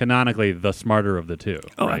 canonically the smarter of the two.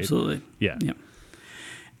 Oh, right? absolutely. Yeah. Yeah.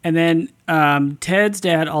 And then Ted's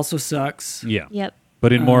dad also sucks. Yeah. Yep.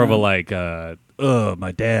 But in more of a like,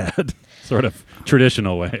 my dad sort of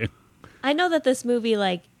traditional way. I know that this movie,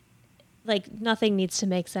 like nothing needs to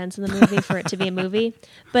make sense in the movie for it to be a movie,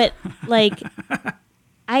 but like,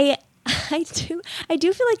 I do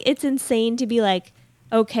feel like it's insane to be like,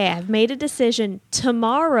 okay, I've made a decision.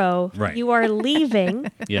 Tomorrow, Right. you are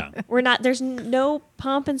leaving. Yeah. There's no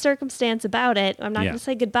pomp and circumstance about it. I'm not Yeah. going to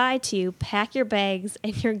say goodbye to you. Pack your bags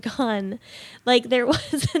and you're gone. Like there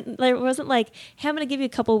wasn't like, hey, I'm going to give you a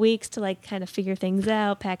couple weeks to like kind of figure things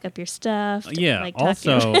out, pack up your stuff. to, Yeah. like, talk to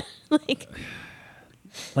your- Also,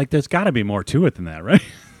 like there's got to be more to it than that, right?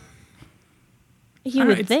 you I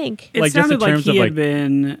would don't know, think. It Like, just in sounded like terms of, he like, had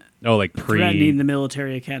been Oh, like threatening the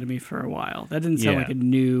military academy for a while. That didn't sound Yeah. like a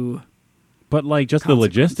new... But like just the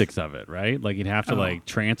consequence. logistics of it, right? Like he'd have to Oh. like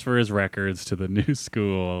transfer his records to the new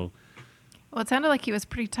school. Well, it sounded like he was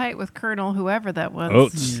pretty tight with Colonel whoever that was.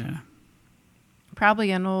 Oates. Yeah.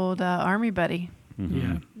 Probably an old army buddy.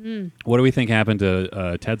 Yeah. What do we think happened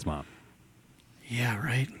to Ted's mom? Yeah,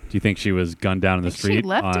 right. Do you think she was gunned down in the think she street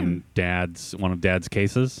left on him. one of Dad's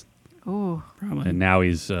cases? Ooh. Probably. And now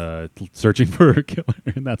he's searching for a killer,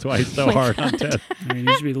 and that's why he's so hard on Ted. I mean,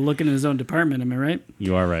 he should be looking in his own department. Am I right?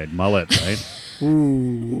 You are right. Mullet, right?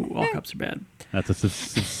 Ooh, all cops are bad. That's a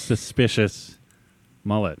suspicious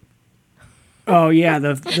mullet. Oh yeah,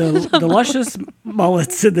 the luscious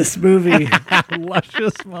mullets in this movie.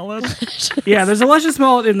 Luscious mullet. Yeah, there's a luscious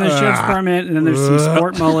mullet in the sheriff's department, and then there's some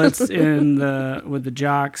sport mullets with the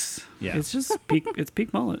jocks. Yeah. It's just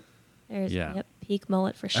peak mullet. There's Yeah. yep, peak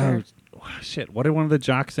mullet for sure. Oh, shit. What did one of the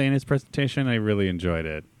jocks say in his presentation? I really enjoyed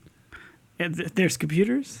it. And there's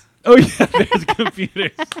computers. Oh, yeah, there's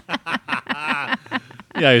computers. Yeah,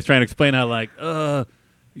 he was trying to explain how, like,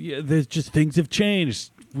 yeah, there's just things have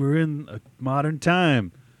changed. We're in a modern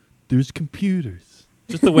time. There's computers.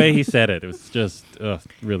 Just the way he said it. It was just,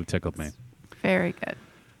 really tickled me. Very good.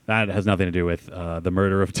 That has nothing to do with the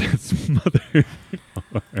murder of Ted's mother.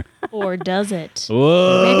 Or does it?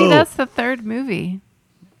 Whoa. Maybe that's the third movie.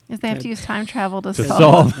 Is they have to use time travel to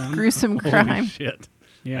solve gruesome Holy crime. shit.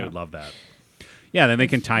 Yeah. I would love that. Yeah, then they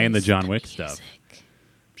can tie in the John Wick stuff.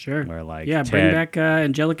 Sure. Where, like, yeah, Ted- bring back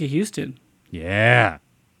Angelica Houston. Yeah.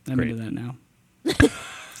 I'm Great. into that now.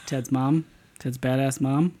 It's Ted's mom. Ted's badass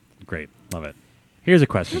mom. Great. Love it. Here's a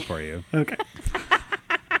question for you. Okay.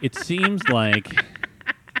 It seems like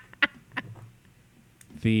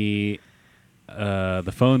the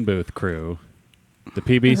phone booth crew, the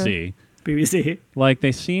PBC, BBC. like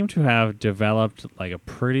they seem to have developed like a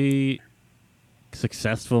pretty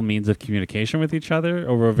successful means of communication with each other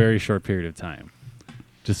over a very short period of time,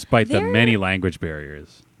 despite the They're- many language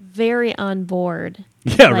barriers. Very on board.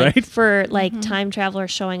 Yeah, like, right? For like time travelers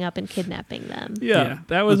showing up and kidnapping them. Yeah,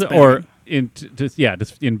 that was, let's bag or him.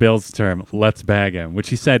 just in Bill's term, let's bag him, which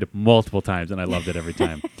he said multiple times, and I loved it every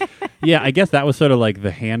time. Yeah, I guess that was sort of like the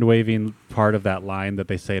hand waving part of that line that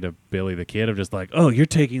they say to Billy the Kid of just like, oh, you're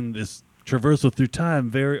taking this traversal through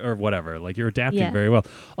time or whatever, like you're adapting very well.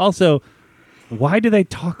 Also, why do they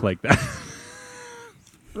talk like that?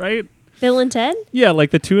 Right? Bill and Ted? Yeah,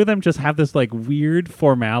 like the two of them just have this like weird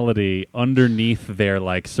formality underneath their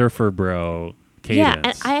like surfer bro Yeah,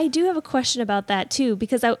 cadence. and I do have a question about that too,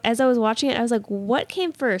 because as I was watching it, I was like, what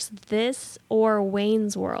came first, this or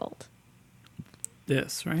Wayne's World?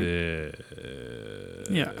 This, right? The-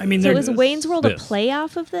 Yeah. I mean, So they're is Wayne's World a This. play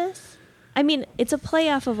off of this? I mean, it's a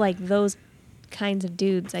play off of like those kinds of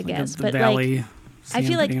dudes, I like guess. the but Valley. like I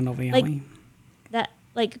feel like San Fernando like Valley. that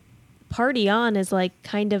like Party On is like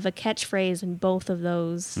kind of a catchphrase in both of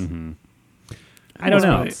those. Mm-hmm. I don't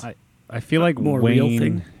know. Right. I feel like More Wayne. real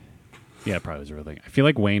thing. Yeah, it probably was a real thing. I feel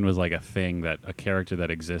like Wayne was like a character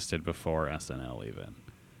that existed before SNL even.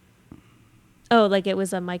 Oh, like it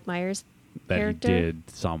was a Mike Myers That character? he did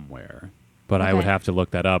somewhere. But I would Okay. have to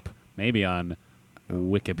look that up. Maybe on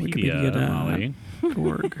Wikipedia, Molly.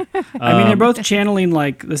 Org. I mean, they're both channeling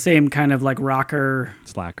like the same kind of like rocker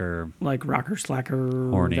Slacker. slacker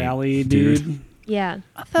Horny Valley dude. dude. Yeah.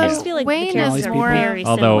 Although I just feel like Wayne the characters is are more very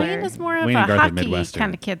Although- similar. Wayne is more of Wayne a and Garth are hockey Midwestern.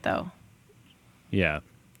 kind of kid, though. Yeah.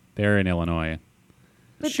 They're in Illinois.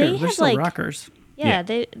 But Sure, they they're have still like rockers. yeah,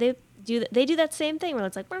 Yeah. they do that same thing where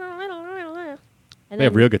it's like and They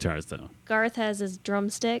have then real guitars though. Garth has his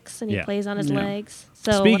drumsticks and he Yeah. plays on his Yeah. legs.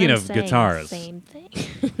 So Speaking what I'm of saying is guitars. same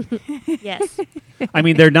thing. Yes. I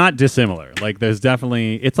mean, they're not dissimilar. Like, there's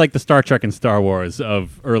definitely, it's like the Star Trek and Star Wars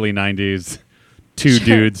of early 90s.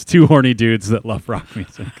 Two horny dudes that love rock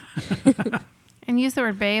music. And use the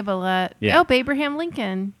word babe a lot. Yeah. Oh, Abraham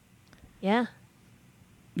Lincoln. Yeah.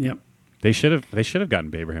 Yep. They should have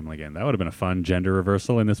gotten Abraham Lincoln. That would have been a fun gender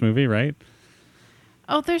reversal in this movie, right?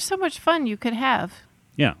 Oh, there's so much fun you could have.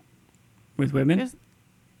 Yeah. With women. There's,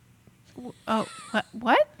 oh,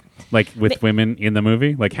 what? Like with women in the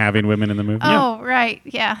movie, like having women in the movie. Oh, right.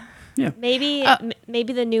 Yeah. Yeah. Maybe Oh.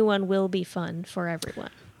 maybe the new one will be fun for everyone.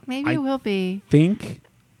 Maybe I- it will be.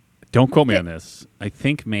 Don't quote me on this. I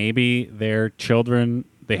think maybe their children,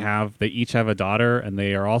 they each have a daughter, and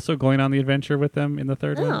they are also going on the adventure with them in the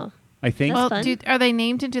third one. Oh. I think. That's Well, fun. are they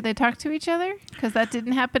named and do they talk to each other? Because that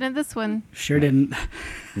didn't happen in this one. Sure didn't.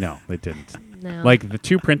 No, they didn't. No. Like the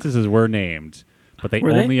two princesses were named, but they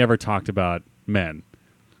Were they? only ever talked about men.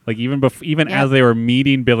 Like even Yeah. as they were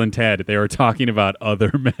meeting Bill and Ted, they were talking about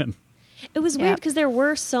other men. It was Yeah. weird because there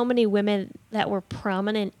were so many women that were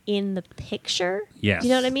prominent in the picture. Yes. Do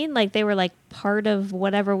you know what I mean? Like they were like part of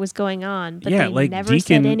whatever was going on, but Yeah, they like never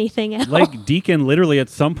said Deacon- anything else. Like Deacon literally at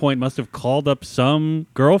some point must have called up some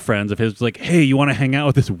girlfriends of his, like, "Hey, you want to hang out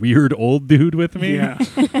with this weird old dude with me?" Yeah.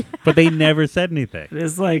 But they never said anything.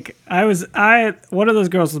 It's like one of those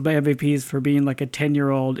girls was my MVPs for being like a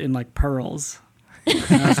 10-year-old in like pearls.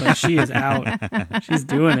 And I was like, she is out. She's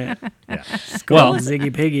doing it. Yeah. She's Well, going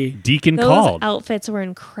Ziggy Piggy. Deacon those called. outfits were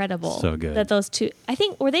incredible. So good. That those two, I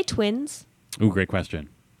think, were they twins? Ooh, great question.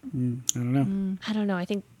 I don't know. I don't know. I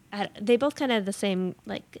think they both kind of have the same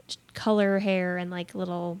like color hair and like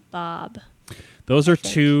little bob. Those are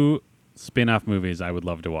think. two spin-off movies I would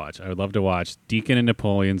love to watch. I would love to watch Deacon and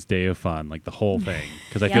Napoleon's Day of Fun, like the whole thing,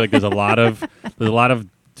 because I feel like there's a lot of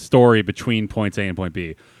story between points A and point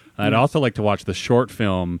B. I'd also like to watch the short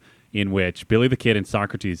film in which Billy the Kid and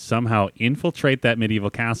Socrates somehow infiltrate that medieval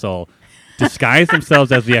castle, disguise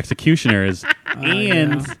themselves as the executioners,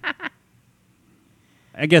 and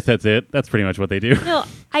I guess that's it. That's pretty much what they do. No,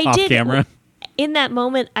 I Off did. camera. In that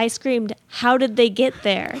moment, I screamed, "How did they get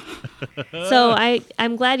there?" So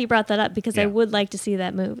I'm glad you brought that up because I Yeah. would like to see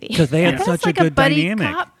that movie. Because they had That's such like a good buddy dynamic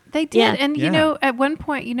cop. They did. Yeah. And, Yeah. you know, at one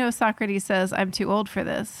point, you know, Socrates says, I'm too old for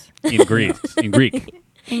this. in Greek. In Greek.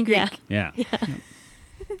 In Greek. Yeah. Yeah.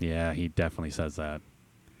 Yeah, he definitely says that.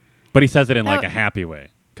 But he says it in like Oh. a happy way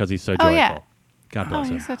because he's so Oh, joyful. yeah. God Oh, bless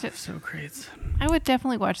him. he's such a... So great. I would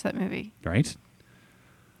definitely watch that movie. Right?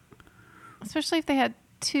 Especially if they had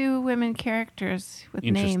two women characters with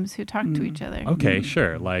names who talk to each other. Okay,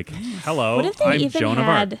 sure. Like, hello, What if they I'm even Joan of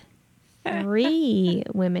Arc. had 3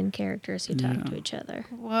 women characters who talk to each other?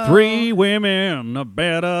 Whoa. 3 women are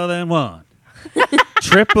better than one.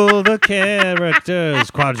 Triple the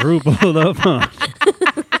characters, quadruple the fun.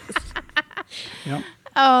 Yep.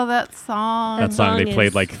 Oh, that song. That song they song played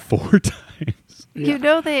is- like 4 times. You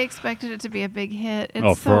know they expected it to be a big hit. It's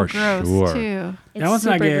Oh, so for gross, sure. too. It's That one's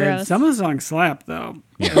not super good. gross. Some of the songs slap though.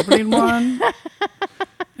 The opening one.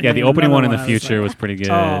 Yeah, the and opening another one in the I was future like, was pretty good.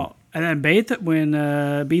 Oh, and then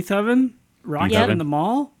when Beethoven rocked out Beethoven. in the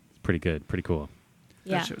mall. Pretty good, pretty cool.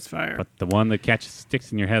 Yeah. That shit was fire. But the one that catches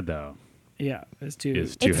sticks in your head though yeah, it's too.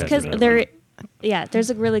 is too It's heavy. because there's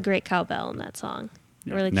a really great cowbell in that song.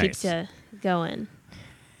 It really keeps Nice. you going.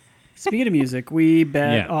 Speaking of music, we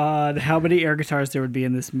bet Yeah. on how many air guitars there would be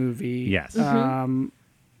in this movie. Yes.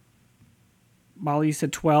 Molly, you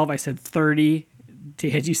said 12. I said 30.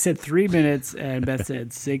 Dan, you said 3 minutes, and Beth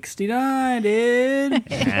said 69, dude.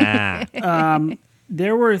 Ah,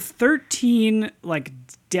 There were 13 like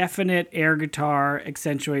definite air guitar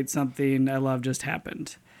accentuate something I love just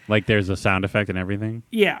happened. like there's a sound effect and everything.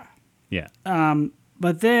 Yeah. Yeah.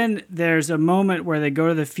 But then there's a moment where they go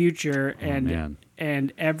to the future man.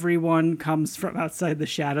 and everyone comes from outside the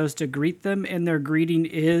shadows to greet them, and their greeting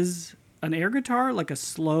is an air guitar, like a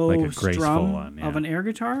slow Like a graceful strum one, yeah. of an air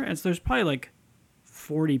guitar. And so there's probably like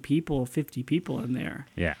 40 people, 50 people in there.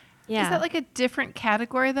 Yeah. Yeah. Is that like a different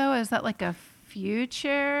category, though? Is that like a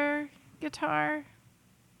future guitar?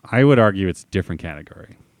 I would argue it's a different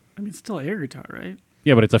category. I mean, it's still air guitar, right?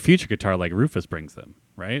 Yeah, but it's a future guitar like Rufus brings them,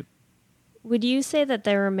 right? Would you say that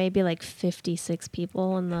there were maybe like 56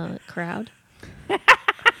 people in the crowd?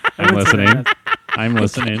 I'm listening. I'm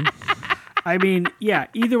listening. I mean, yeah,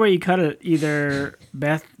 either way you cut it, either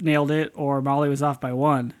Beth nailed it or Molly was off by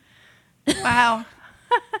 1. Wow.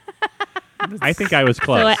 I think I was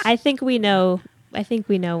close. So I think we know. I think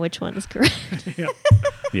we know which one is correct.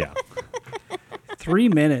 Yeah. 3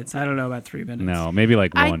 minutes. I don't know about 3 minutes. No, maybe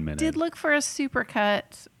like 1 I minute. did look for a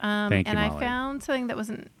supercut, Thank you, and I Molly. found something that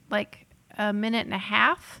wasn't like a minute and a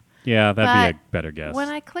half. Yeah, that'd be But a better guess. When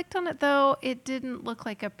I clicked on it, though, it didn't look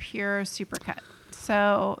like a pure supercut.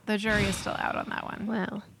 So the jury is still out on that one.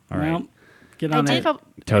 Wow. All right. Well, get I on did it. felt-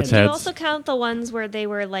 Totes Do you heads. also count the ones where they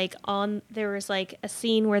were like on? There was like a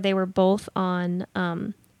scene where they were both on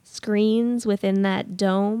screens within that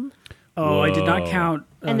dome. Oh, I did not Whoa. count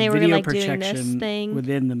And they were, video like, doing this projection thing.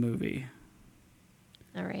 within the movie.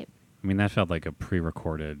 All right. I mean, that felt like a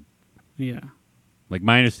pre-recorded. Yeah. Like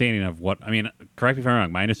my understanding of what I mean. Correct me if I'm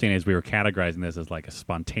wrong. My understanding is we were categorizing this as like a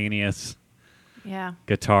spontaneous Yeah,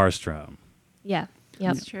 guitar strum. Yeah.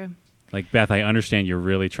 Yep. that's true. Like Beth, I understand you're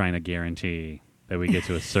really trying to guarantee that we get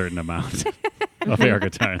to a certain amount of air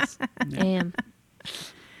guitars. I am.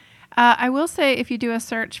 I will say, if you do a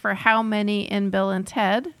search for how many in Bill and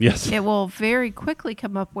Ted, Yes. it will very quickly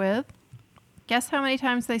come up with. Guess how many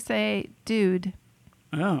times they say "dude"?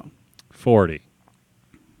 Oh. 40.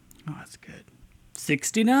 Oh, that's good.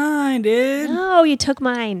 69, dude. No, you took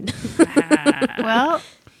mine. Well,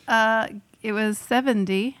 it was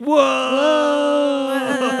 70.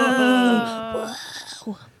 Whoa!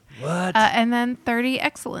 What? And then 30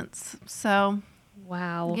 excellence. So,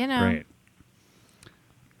 Wow. you know, Great.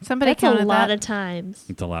 somebody That's a counted lot that. of times.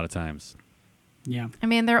 It's a lot of times. Yeah. I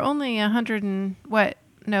mean, there are only 89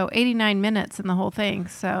 minutes in the whole thing.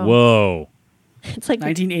 So, Whoa. It's like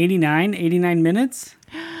 1989, 89 minutes.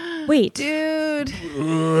 wait. dude,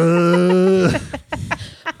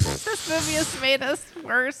 this movie has made us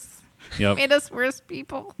worse. Yep. Made us worse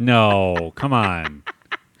people. No, come on.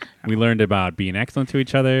 We learned about being excellent to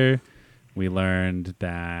each other. We learned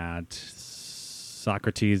that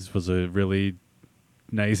Socrates was a really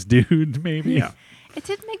nice dude, maybe. Yeah. It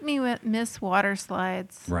did make me miss water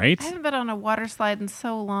slides. Right? I haven't been on a water slide in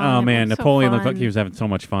so long. Oh, It man. looked so Napoleon looked fun. like he was having so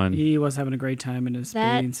much fun. He was having a great time in his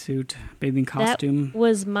bathing suit, bathing costume. That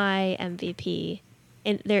was my MVP.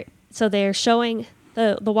 And they're showing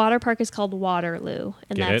the water park is called Waterloo,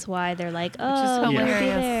 and Get that's it? why they're like, is oh, we'll be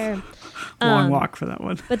hilarious. there. Long walk for that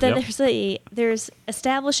one. But then Yep. there's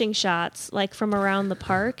establishing shots like from around the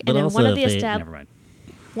park, But and then also one of the never mind.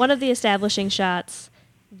 one of the establishing shots,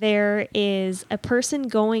 there is a person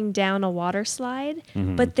going down a water slide,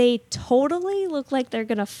 Mm-hmm. but they totally look like they're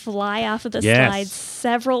gonna fly off of the Yes. slide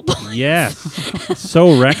several points. Yes.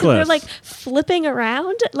 So reckless. They're like flipping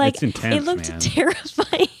around. Like It's intense, it looked man.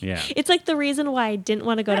 terrifying. Yeah. It's like the reason why I didn't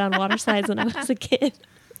want to go down water slides when I was a kid.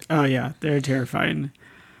 Oh, yeah. They're terrifying.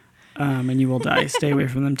 And you will die. Stay away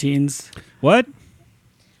from them, teens. What?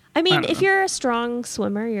 I mean, don't if know. you're a strong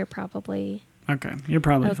swimmer, you're probably Okay. You're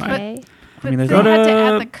probably fine. okay. But mean, they there's had to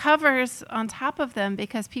a- add the covers on top of them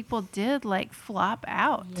because people did like flop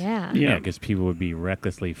out. Yeah. Yeah, Yeah. because people would be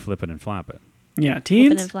recklessly flipping and flopping. Yeah. Flipping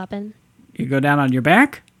Teens, and flopping. you go down on your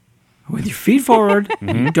back with your feet forward.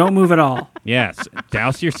 And you don't move at all. Yes.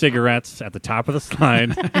 Douse your cigarettes at the top of the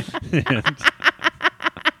slide.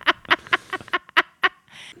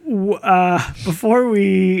 Before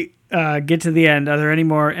we get to the end, are there any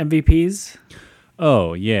more MVPs?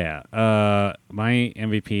 Oh, yeah. My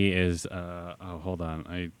MVP is... hold on.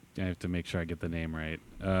 I have to make sure I get the name right.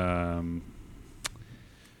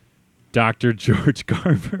 Dr. George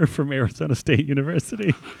Carver from Arizona State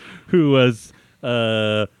University, who was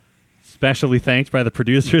specially thanked by the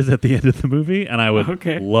producers at the end of the movie, and I would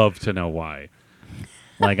Okay. love to know why.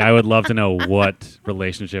 Like, I would love to know what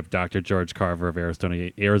relationship Dr. George Carver of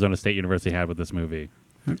Arizona State University had with this movie.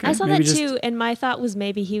 Okay. I saw maybe that just- too, and my thought was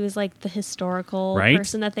maybe he was like the historical Right?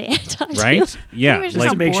 person that they had talked Right? to. Yeah. He was just Like,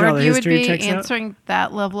 how to make sure all bored the you would history be checks out. answering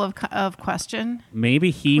that level of question.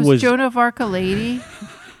 maybe he Was was... Joan of Arc a lady?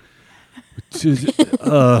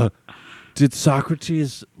 Did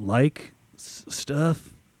Socrates like stuff?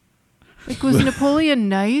 Like, was Napoleon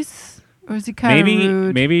nice? Or was he kind of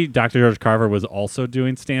rude? Maybe Dr. George Carver was also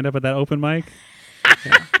doing stand-up at that open mic.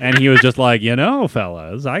 And he was just like,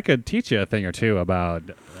 fellas, I could teach you a thing or two about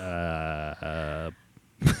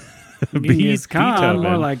Genghis Khan, Beethoven.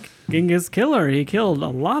 more like Genghis Killer. He killed a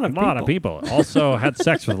lot of A people. lot of people. Also had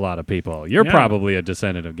sex with a lot of people. You're Yeah. probably a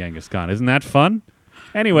descendant of Genghis Khan. Isn't that fun?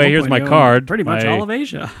 Anyway, here's my 1.0, card. Pretty much all of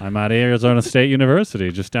Asia. I'm at Arizona State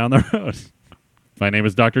University, just down the road. My name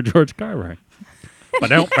is Dr. George Carver.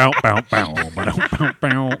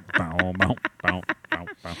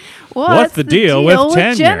 What's the deal with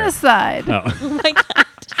tenure? genocide? Oh, Oh my god!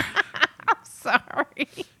 Sorry.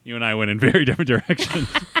 you and I went in very different directions.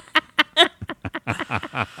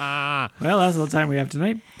 Well, that's all the time we have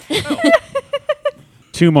tonight.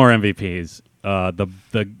 Two more MVPs.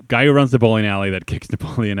 The guy who runs the bowling alley that kicks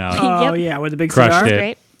Napoleon out. Oh, Yep. yeah, with the big Crushed cigar. it.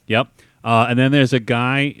 Great. Yep. And then there's a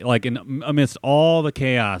guy, like, amidst all the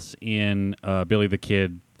chaos in Billy the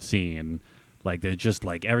Kid scene, like, they're just,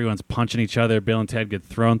 like, everyone's punching each other. Bill and Ted get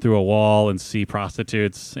thrown through a wall and see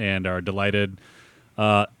prostitutes and are delighted.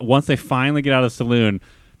 Once they finally get out of the saloon,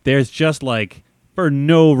 there's just, like, for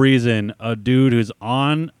no reason, a dude who's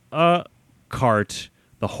on a cart.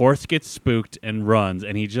 The horse gets spooked and runs,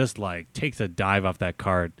 and he just, like, takes a dive off that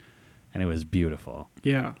cart, and it was beautiful.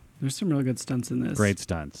 Yeah, there's some really good stunts in this. Great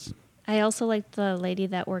stunts. I also liked the lady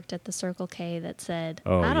that worked at the Circle K that said,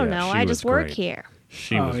 Oh, "I don't yeah, know, she I was just work great. here."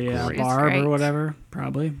 She Oh, was yeah, great. Barb Great. or whatever,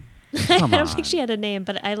 probably. I Come don't on. think she had a name,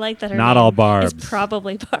 but I like that her Not name all Barbs. is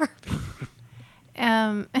probably Barb.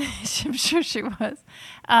 I'm sure she was.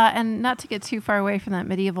 And not to get too far away from that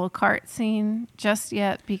medieval cart scene just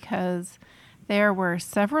yet, because there were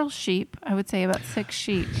several sheep, I would say about 6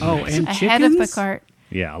 sheep, Oh, and ahead of the chickens? cart.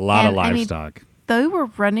 Yeah, a lot of And, I mean, livestock. They were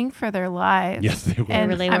running for their lives. Yes, they were.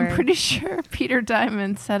 And They really I'm were. pretty sure Peter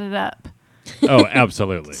Diamond set it up. Oh,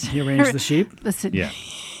 absolutely. He arranged the sheep. Listen, Yeah.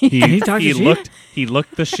 He talked to sheep? He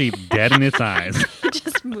looked the sheep dead in its eyes. He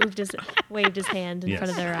just waved his hand in Yes. front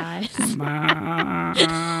of their eyes.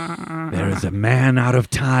 There is a man out of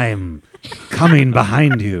time coming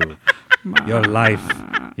behind you. Your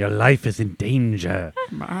life is in danger.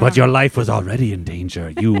 But your life was already in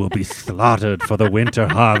danger. You will be slaughtered for the winter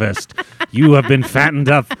harvest. You have been fattened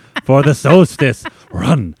up for the solstice.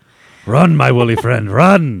 Run, my woolly friend,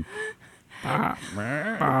 run.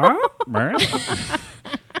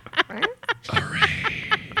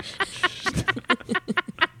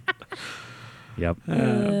 Yep.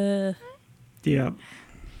 Yep.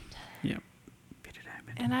 Yep. Peter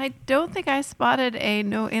Diamond. and I don't think I spotted a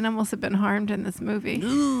no animals have been harmed in this movie.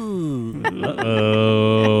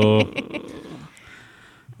 Uh-oh.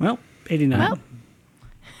 Well, 89. Well,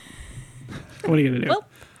 What are you going to do?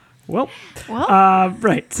 Well, Well,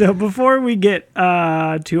 right. So before we get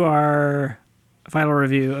to our final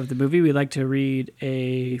review of the movie, we'd like to read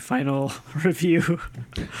a final review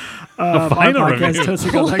of our podcast,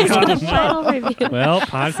 ToastRegal.com. Final review. Well,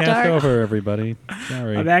 podcast Start. over, everybody.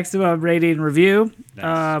 Sorry. A maximum rating review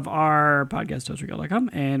Nice. of our podcast, ToastRegal.com.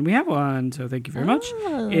 And we have one, so thank you very much.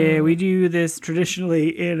 Oh. We do this traditionally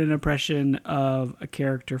in an impression of a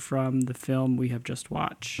character from the film we have just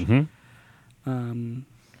watched. Mhm.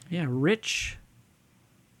 Rich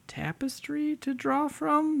tapestry to draw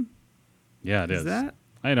from. Yeah, it is. Is that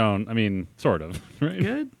I mean, sort of. Right?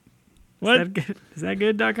 good? What? Is that good? Is that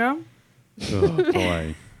good.com? Oh,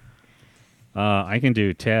 boy. I can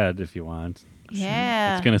do Ted if you want.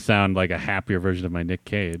 yeah. It's going to sound like a happier version of my Nick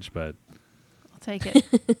Cage, but... I'll take it.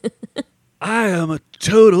 I am a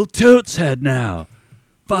total totes head now.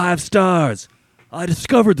 5 stars. I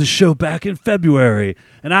discovered the show back in February,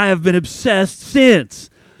 and I have been obsessed since.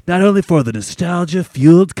 Not only for the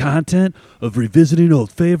nostalgia-fueled content of revisiting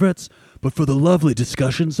old favorites, but for the lovely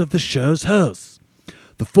discussions of the show's hosts.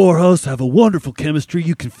 The 4 hosts have a wonderful chemistry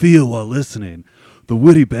you can feel while listening. The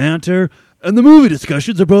witty banter and the movie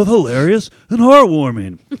discussions are both hilarious and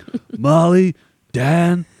heartwarming. Molly,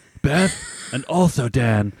 Dan, Beth, and also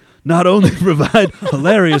Dan not only provide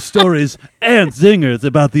hilarious stories and zingers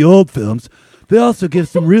about the old films, they also give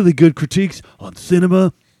some really good critiques on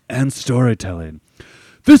cinema and storytelling.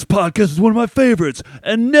 This podcast is one of my favorites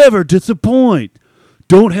and never disappoint.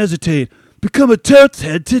 Don't hesitate. Become a totes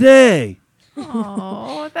head today.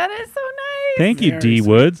 Oh, that is so nice. Thank you, Very D. sweet.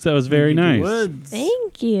 Woods. That was very Thank you, nice. Woods.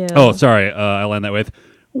 Thank you. Oh, sorry. I'll end that with...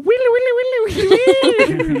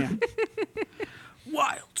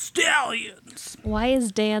 Wild stallions. Why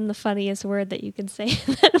is Dan the funniest word that you can say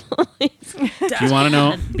in that voice? Do you want to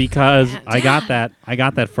know? Because I got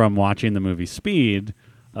that from watching the movie Speed,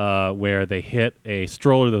 where they hit a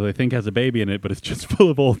stroller that they think has a baby in it, but it's just full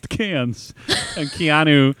of old cans. And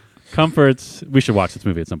Keanu comforts... We should watch this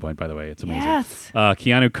movie at some point, by the way. It's amazing. Yes.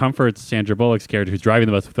 Keanu comforts Sandra Bullock's character, who's driving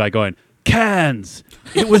the bus, by going, Cans.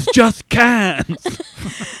 It was just cans.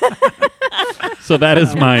 so that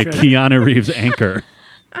is my Good. Keanu Reeves anchor,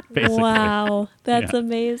 basically. Wow. That's Yeah.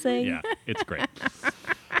 amazing. Yeah, it's great.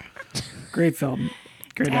 Great film.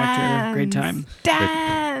 Great actor. Great time.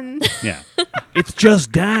 Dan. Yeah. It's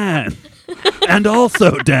just Dan. And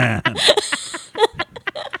also Dan.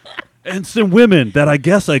 And some women that I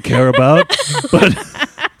guess I care about, but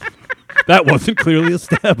that wasn't clearly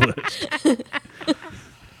established.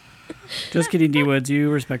 Just kidding, D. Woods. You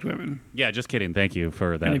respect women. Yeah, just kidding. Thank you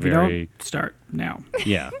for that And if you very... don't, start now.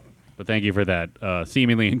 Yeah. But thank you for that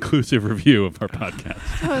seemingly inclusive review of our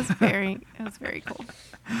podcast. It was very cool.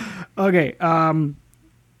 Okay.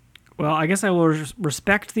 Well, I guess I will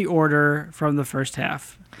respect the order from the first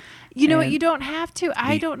half. You know what? And- You don't have to.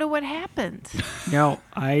 I don't know what happened. No,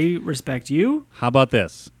 I respect you, How about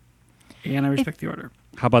this? and I respect the order.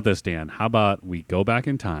 How about this, Dan? How about we go back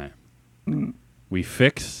in time? We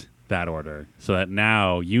fix that order so that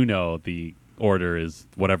now you know the order is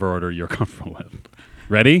whatever order you're comfortable with.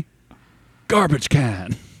 Ready? Garbage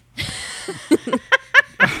can.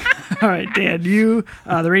 All right, Dan, you,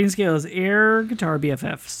 the rating scale is air guitar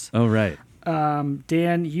BFFs. Oh, right.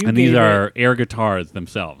 Dan, you And these gave are it, air guitars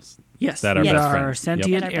themselves. yes, that are these best are friends.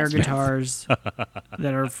 sentient Yep. air That are best guitars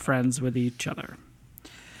that are friends with each other.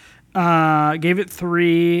 Gave it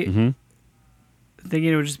 3, Mhm.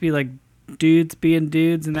 thinking it would just be like dudes being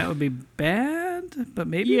dudes, and that would be bad, but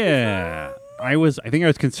maybe Yeah. I think I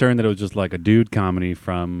was concerned that it was just like a dude comedy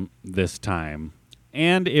from this time.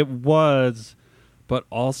 And it was, but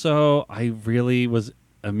also I really was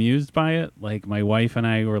amused by it. Like my wife and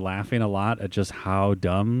I were laughing a lot at just how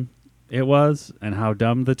dumb it was and how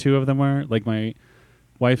dumb the two of them were. Like my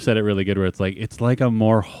wife said it really good where it's like a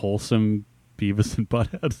more wholesome Beavis and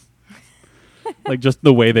Butthead. Like just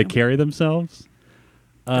the way they carry themselves.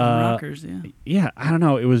 Dumb rockers, yeah. Yeah, I don't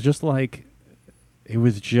know. It was just like, it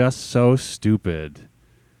was just so stupid,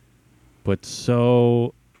 but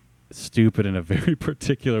so stupid in a very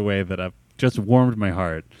particular way that I've just warmed my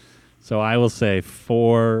heart. So I will say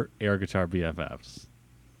 4 air guitar BFFs.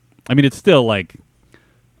 I mean, it's still like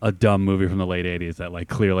a dumb movie from the late 80s that like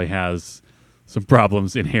clearly has some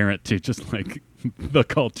problems inherent to just like the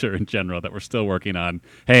culture in general that we're still working on.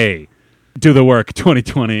 Hey, do the work,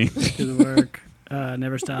 2020. Do the work.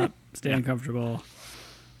 Never stop. Stay uncomfortable.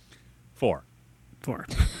 4. 4.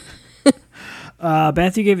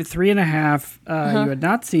 Beth, you gave it 3.5. You had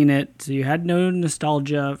not seen it, so you had no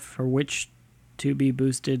nostalgia for which to be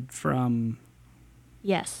boosted from.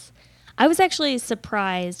 Yes. I was actually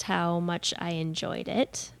surprised how much I enjoyed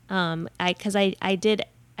it. Because I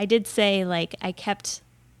I did say like I kept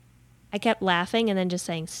laughing and then just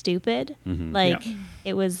saying stupid. Like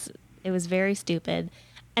it was very stupid.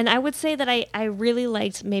 And I would say that I really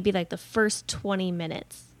liked maybe like the first 20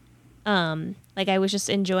 minutes. Like I was just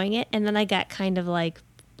enjoying it, and then I got kind of like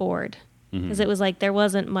bored because it was like there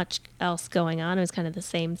wasn't much else going on. It was kind of the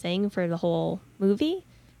same thing for the whole movie.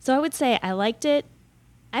 So I would say I liked it.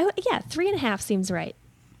 3.5 seems right.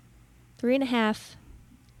 3.5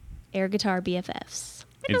 air guitar BFFs.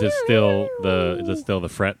 Is it still the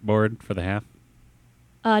fretboard for the half?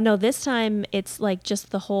 No, this time it's like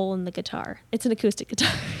just the hole in the guitar. It's an acoustic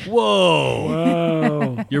guitar. Whoa.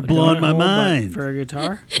 Whoa. You're blowing my mind. For a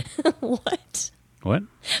guitar? What? What?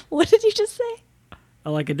 What did you just say?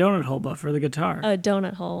 I like a donut hole, but for the guitar. A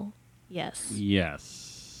donut hole. Yes. Yes.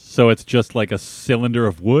 So it's just like a cylinder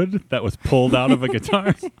of wood that was pulled out of a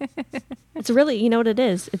guitar? It's really, you know what it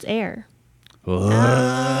is? It's air. Whoa.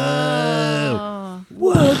 Oh.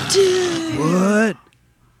 What?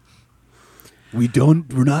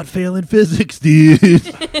 We're not failing physics, dude.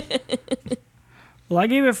 Well, I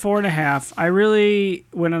gave it 4.5. I really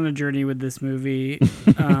went on a journey with this movie.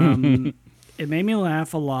 It made me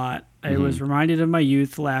laugh a lot. I was reminded of my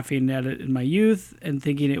youth, laughing at it in my youth and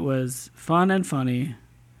thinking it was fun and funny.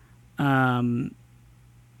 The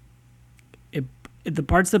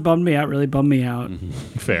parts that bummed me out really bummed me out.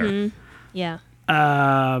 Fair. Yeah.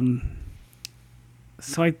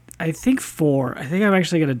 So I think 4. I think I'm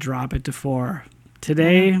actually going to drop it to 4.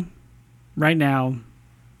 Today, right now,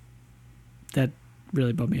 that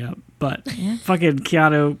really bummed me out. But fucking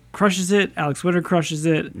Keanu crushes it. Alex Winter crushes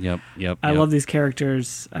it. Yep. I love these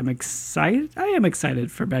characters. I'm excited. I am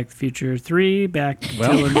excited for Back to the Future 3, Bill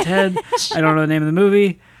and Ted. I don't know the name of the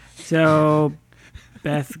movie. So,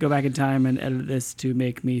 Beth, go back in time and edit this to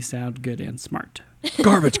make me sound good and smart.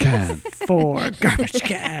 Garbage can. 4, garbage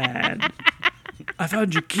can. I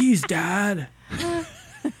found your keys, Dad.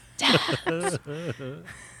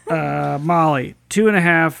 Molly,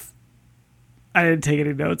 2.5. I didn't take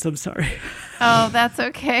any notes. I'm sorry. Oh, that's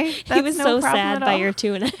okay. That's He was no so problem sad at by all. your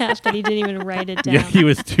 2.5 that he didn't even write it down. Yeah, he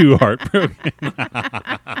was too heartbroken.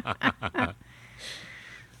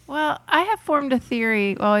 Well, I have formed a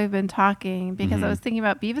theory while we've been talking because I was thinking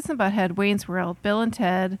about Beavis and Butthead, Wayne's World, Bill and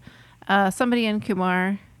Ted, somebody in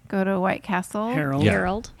Kumar go to White Castle. Harold.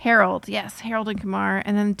 Yeah. Harold, yes, Harold and Kumar.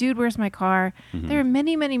 And then Dude, Where's My Car? There are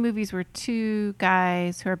many, many movies where two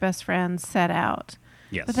guys who are best friends set out.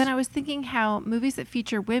 Yes. But then I was thinking how movies that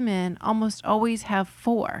feature women almost always have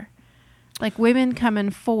 4. Like women come in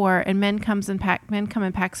 4 and men come in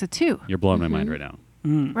packs of 2. You're blowing my mind right now.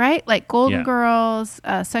 Right? Like Golden Yeah. Girls,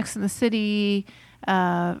 Sex and the City,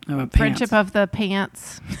 Pants. Friendship of the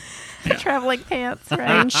Pants. Traveling Pants, right?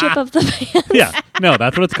 Friendship of the Pants. Yeah. No,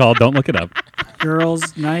 that's what it's called. Don't look it up.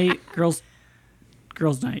 Girls' Night. Girls'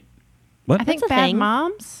 Night. What? I think That's a Bad thing.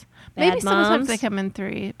 Moms. Bad Maybe sometimes Moms. they come in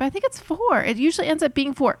 3, but I think it's 4. It usually ends up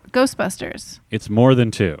being 4. Ghostbusters. It's more than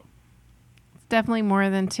 2. It's definitely more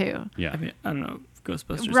than 2. Yeah. I mean, I don't know if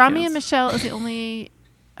Ghostbusters Rami counts. and Michelle is the only.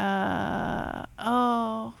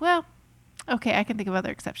 Okay, I can think of other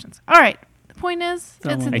exceptions. All right. The point is,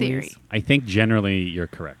 That it's a one theory. is. I think generally you're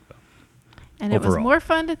correct, though. And it was Overall. more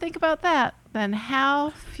fun to think about that than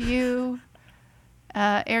how few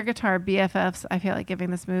air guitar BFFs I feel like giving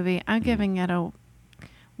this movie. I'm giving it a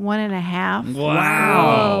 1.5.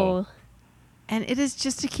 Whoa. And it is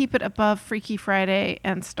just to keep it above Freaky Friday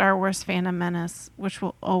and Star Wars Phantom Menace, which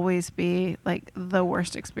will always be like the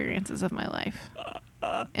worst experiences of my life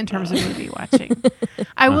in terms of movie watching.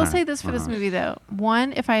 I will say this for this movie, though.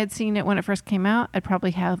 1, if I had seen it when it first came out, I'd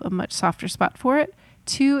probably have a much softer spot for it.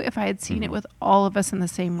 2, if I had seen it with all of us in the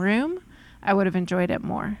same room, I would have enjoyed it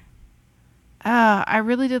more. I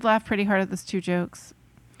really did laugh pretty hard at those 2 jokes.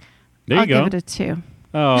 There I'll you go. give it a 2.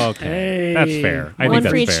 Oh, okay. Hey. That's fair. I One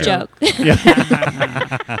think for that's each fair. joke.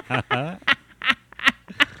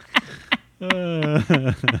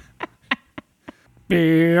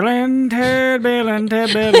 Bill and Ted, Bill and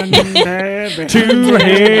Ted, Bill and Ted. Bill Two and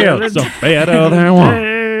Ted, heads are better than one.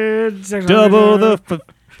 Ted. Double the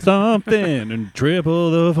something and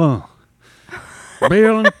triple the fun.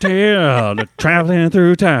 Bill and Ted are traveling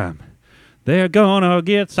through time. They're gonna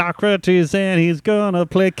get Socrates and he's gonna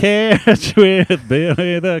play catch with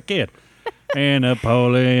Billy the Kid and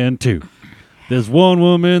Napoleon too. There's one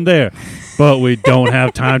woman there, but we don't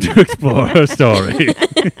have time to explore her story.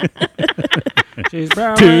 She's Two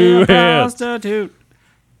probably a heads. prostitute.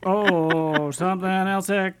 Oh, something else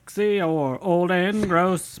sexy or old and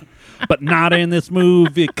gross. But not in this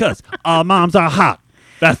movie, 'cause all moms are hot.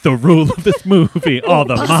 That's the rule of this movie. All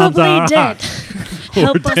the moms Possibly are dead. hot.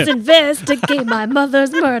 Help us investigate my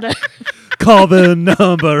mother's murder. call the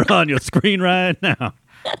number on your screen right now.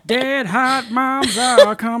 Dead hot moms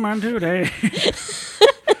are coming today.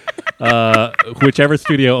 Whichever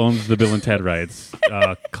studio owns the Bill and Ted rights,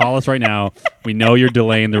 call us right now. We know you're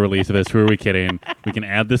delaying the release of this. Who are we kidding? We can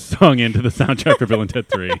add this song into the soundtrack for Bill and Ted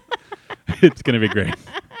 3. It's going to be great.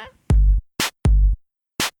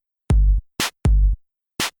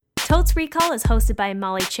 Totes Recall is hosted by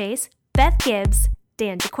Molly Chase, Beth Gibbs,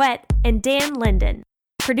 Dan Jaquette, and Dan Linden.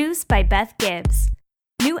 Produced by Beth Gibbs.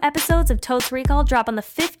 New episodes of Totes Recall drop on the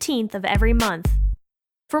 15th of every month.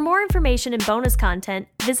 For more information and bonus content,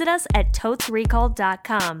 visit us at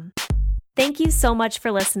totesrecall.com. Thank you so much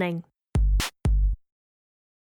for listening.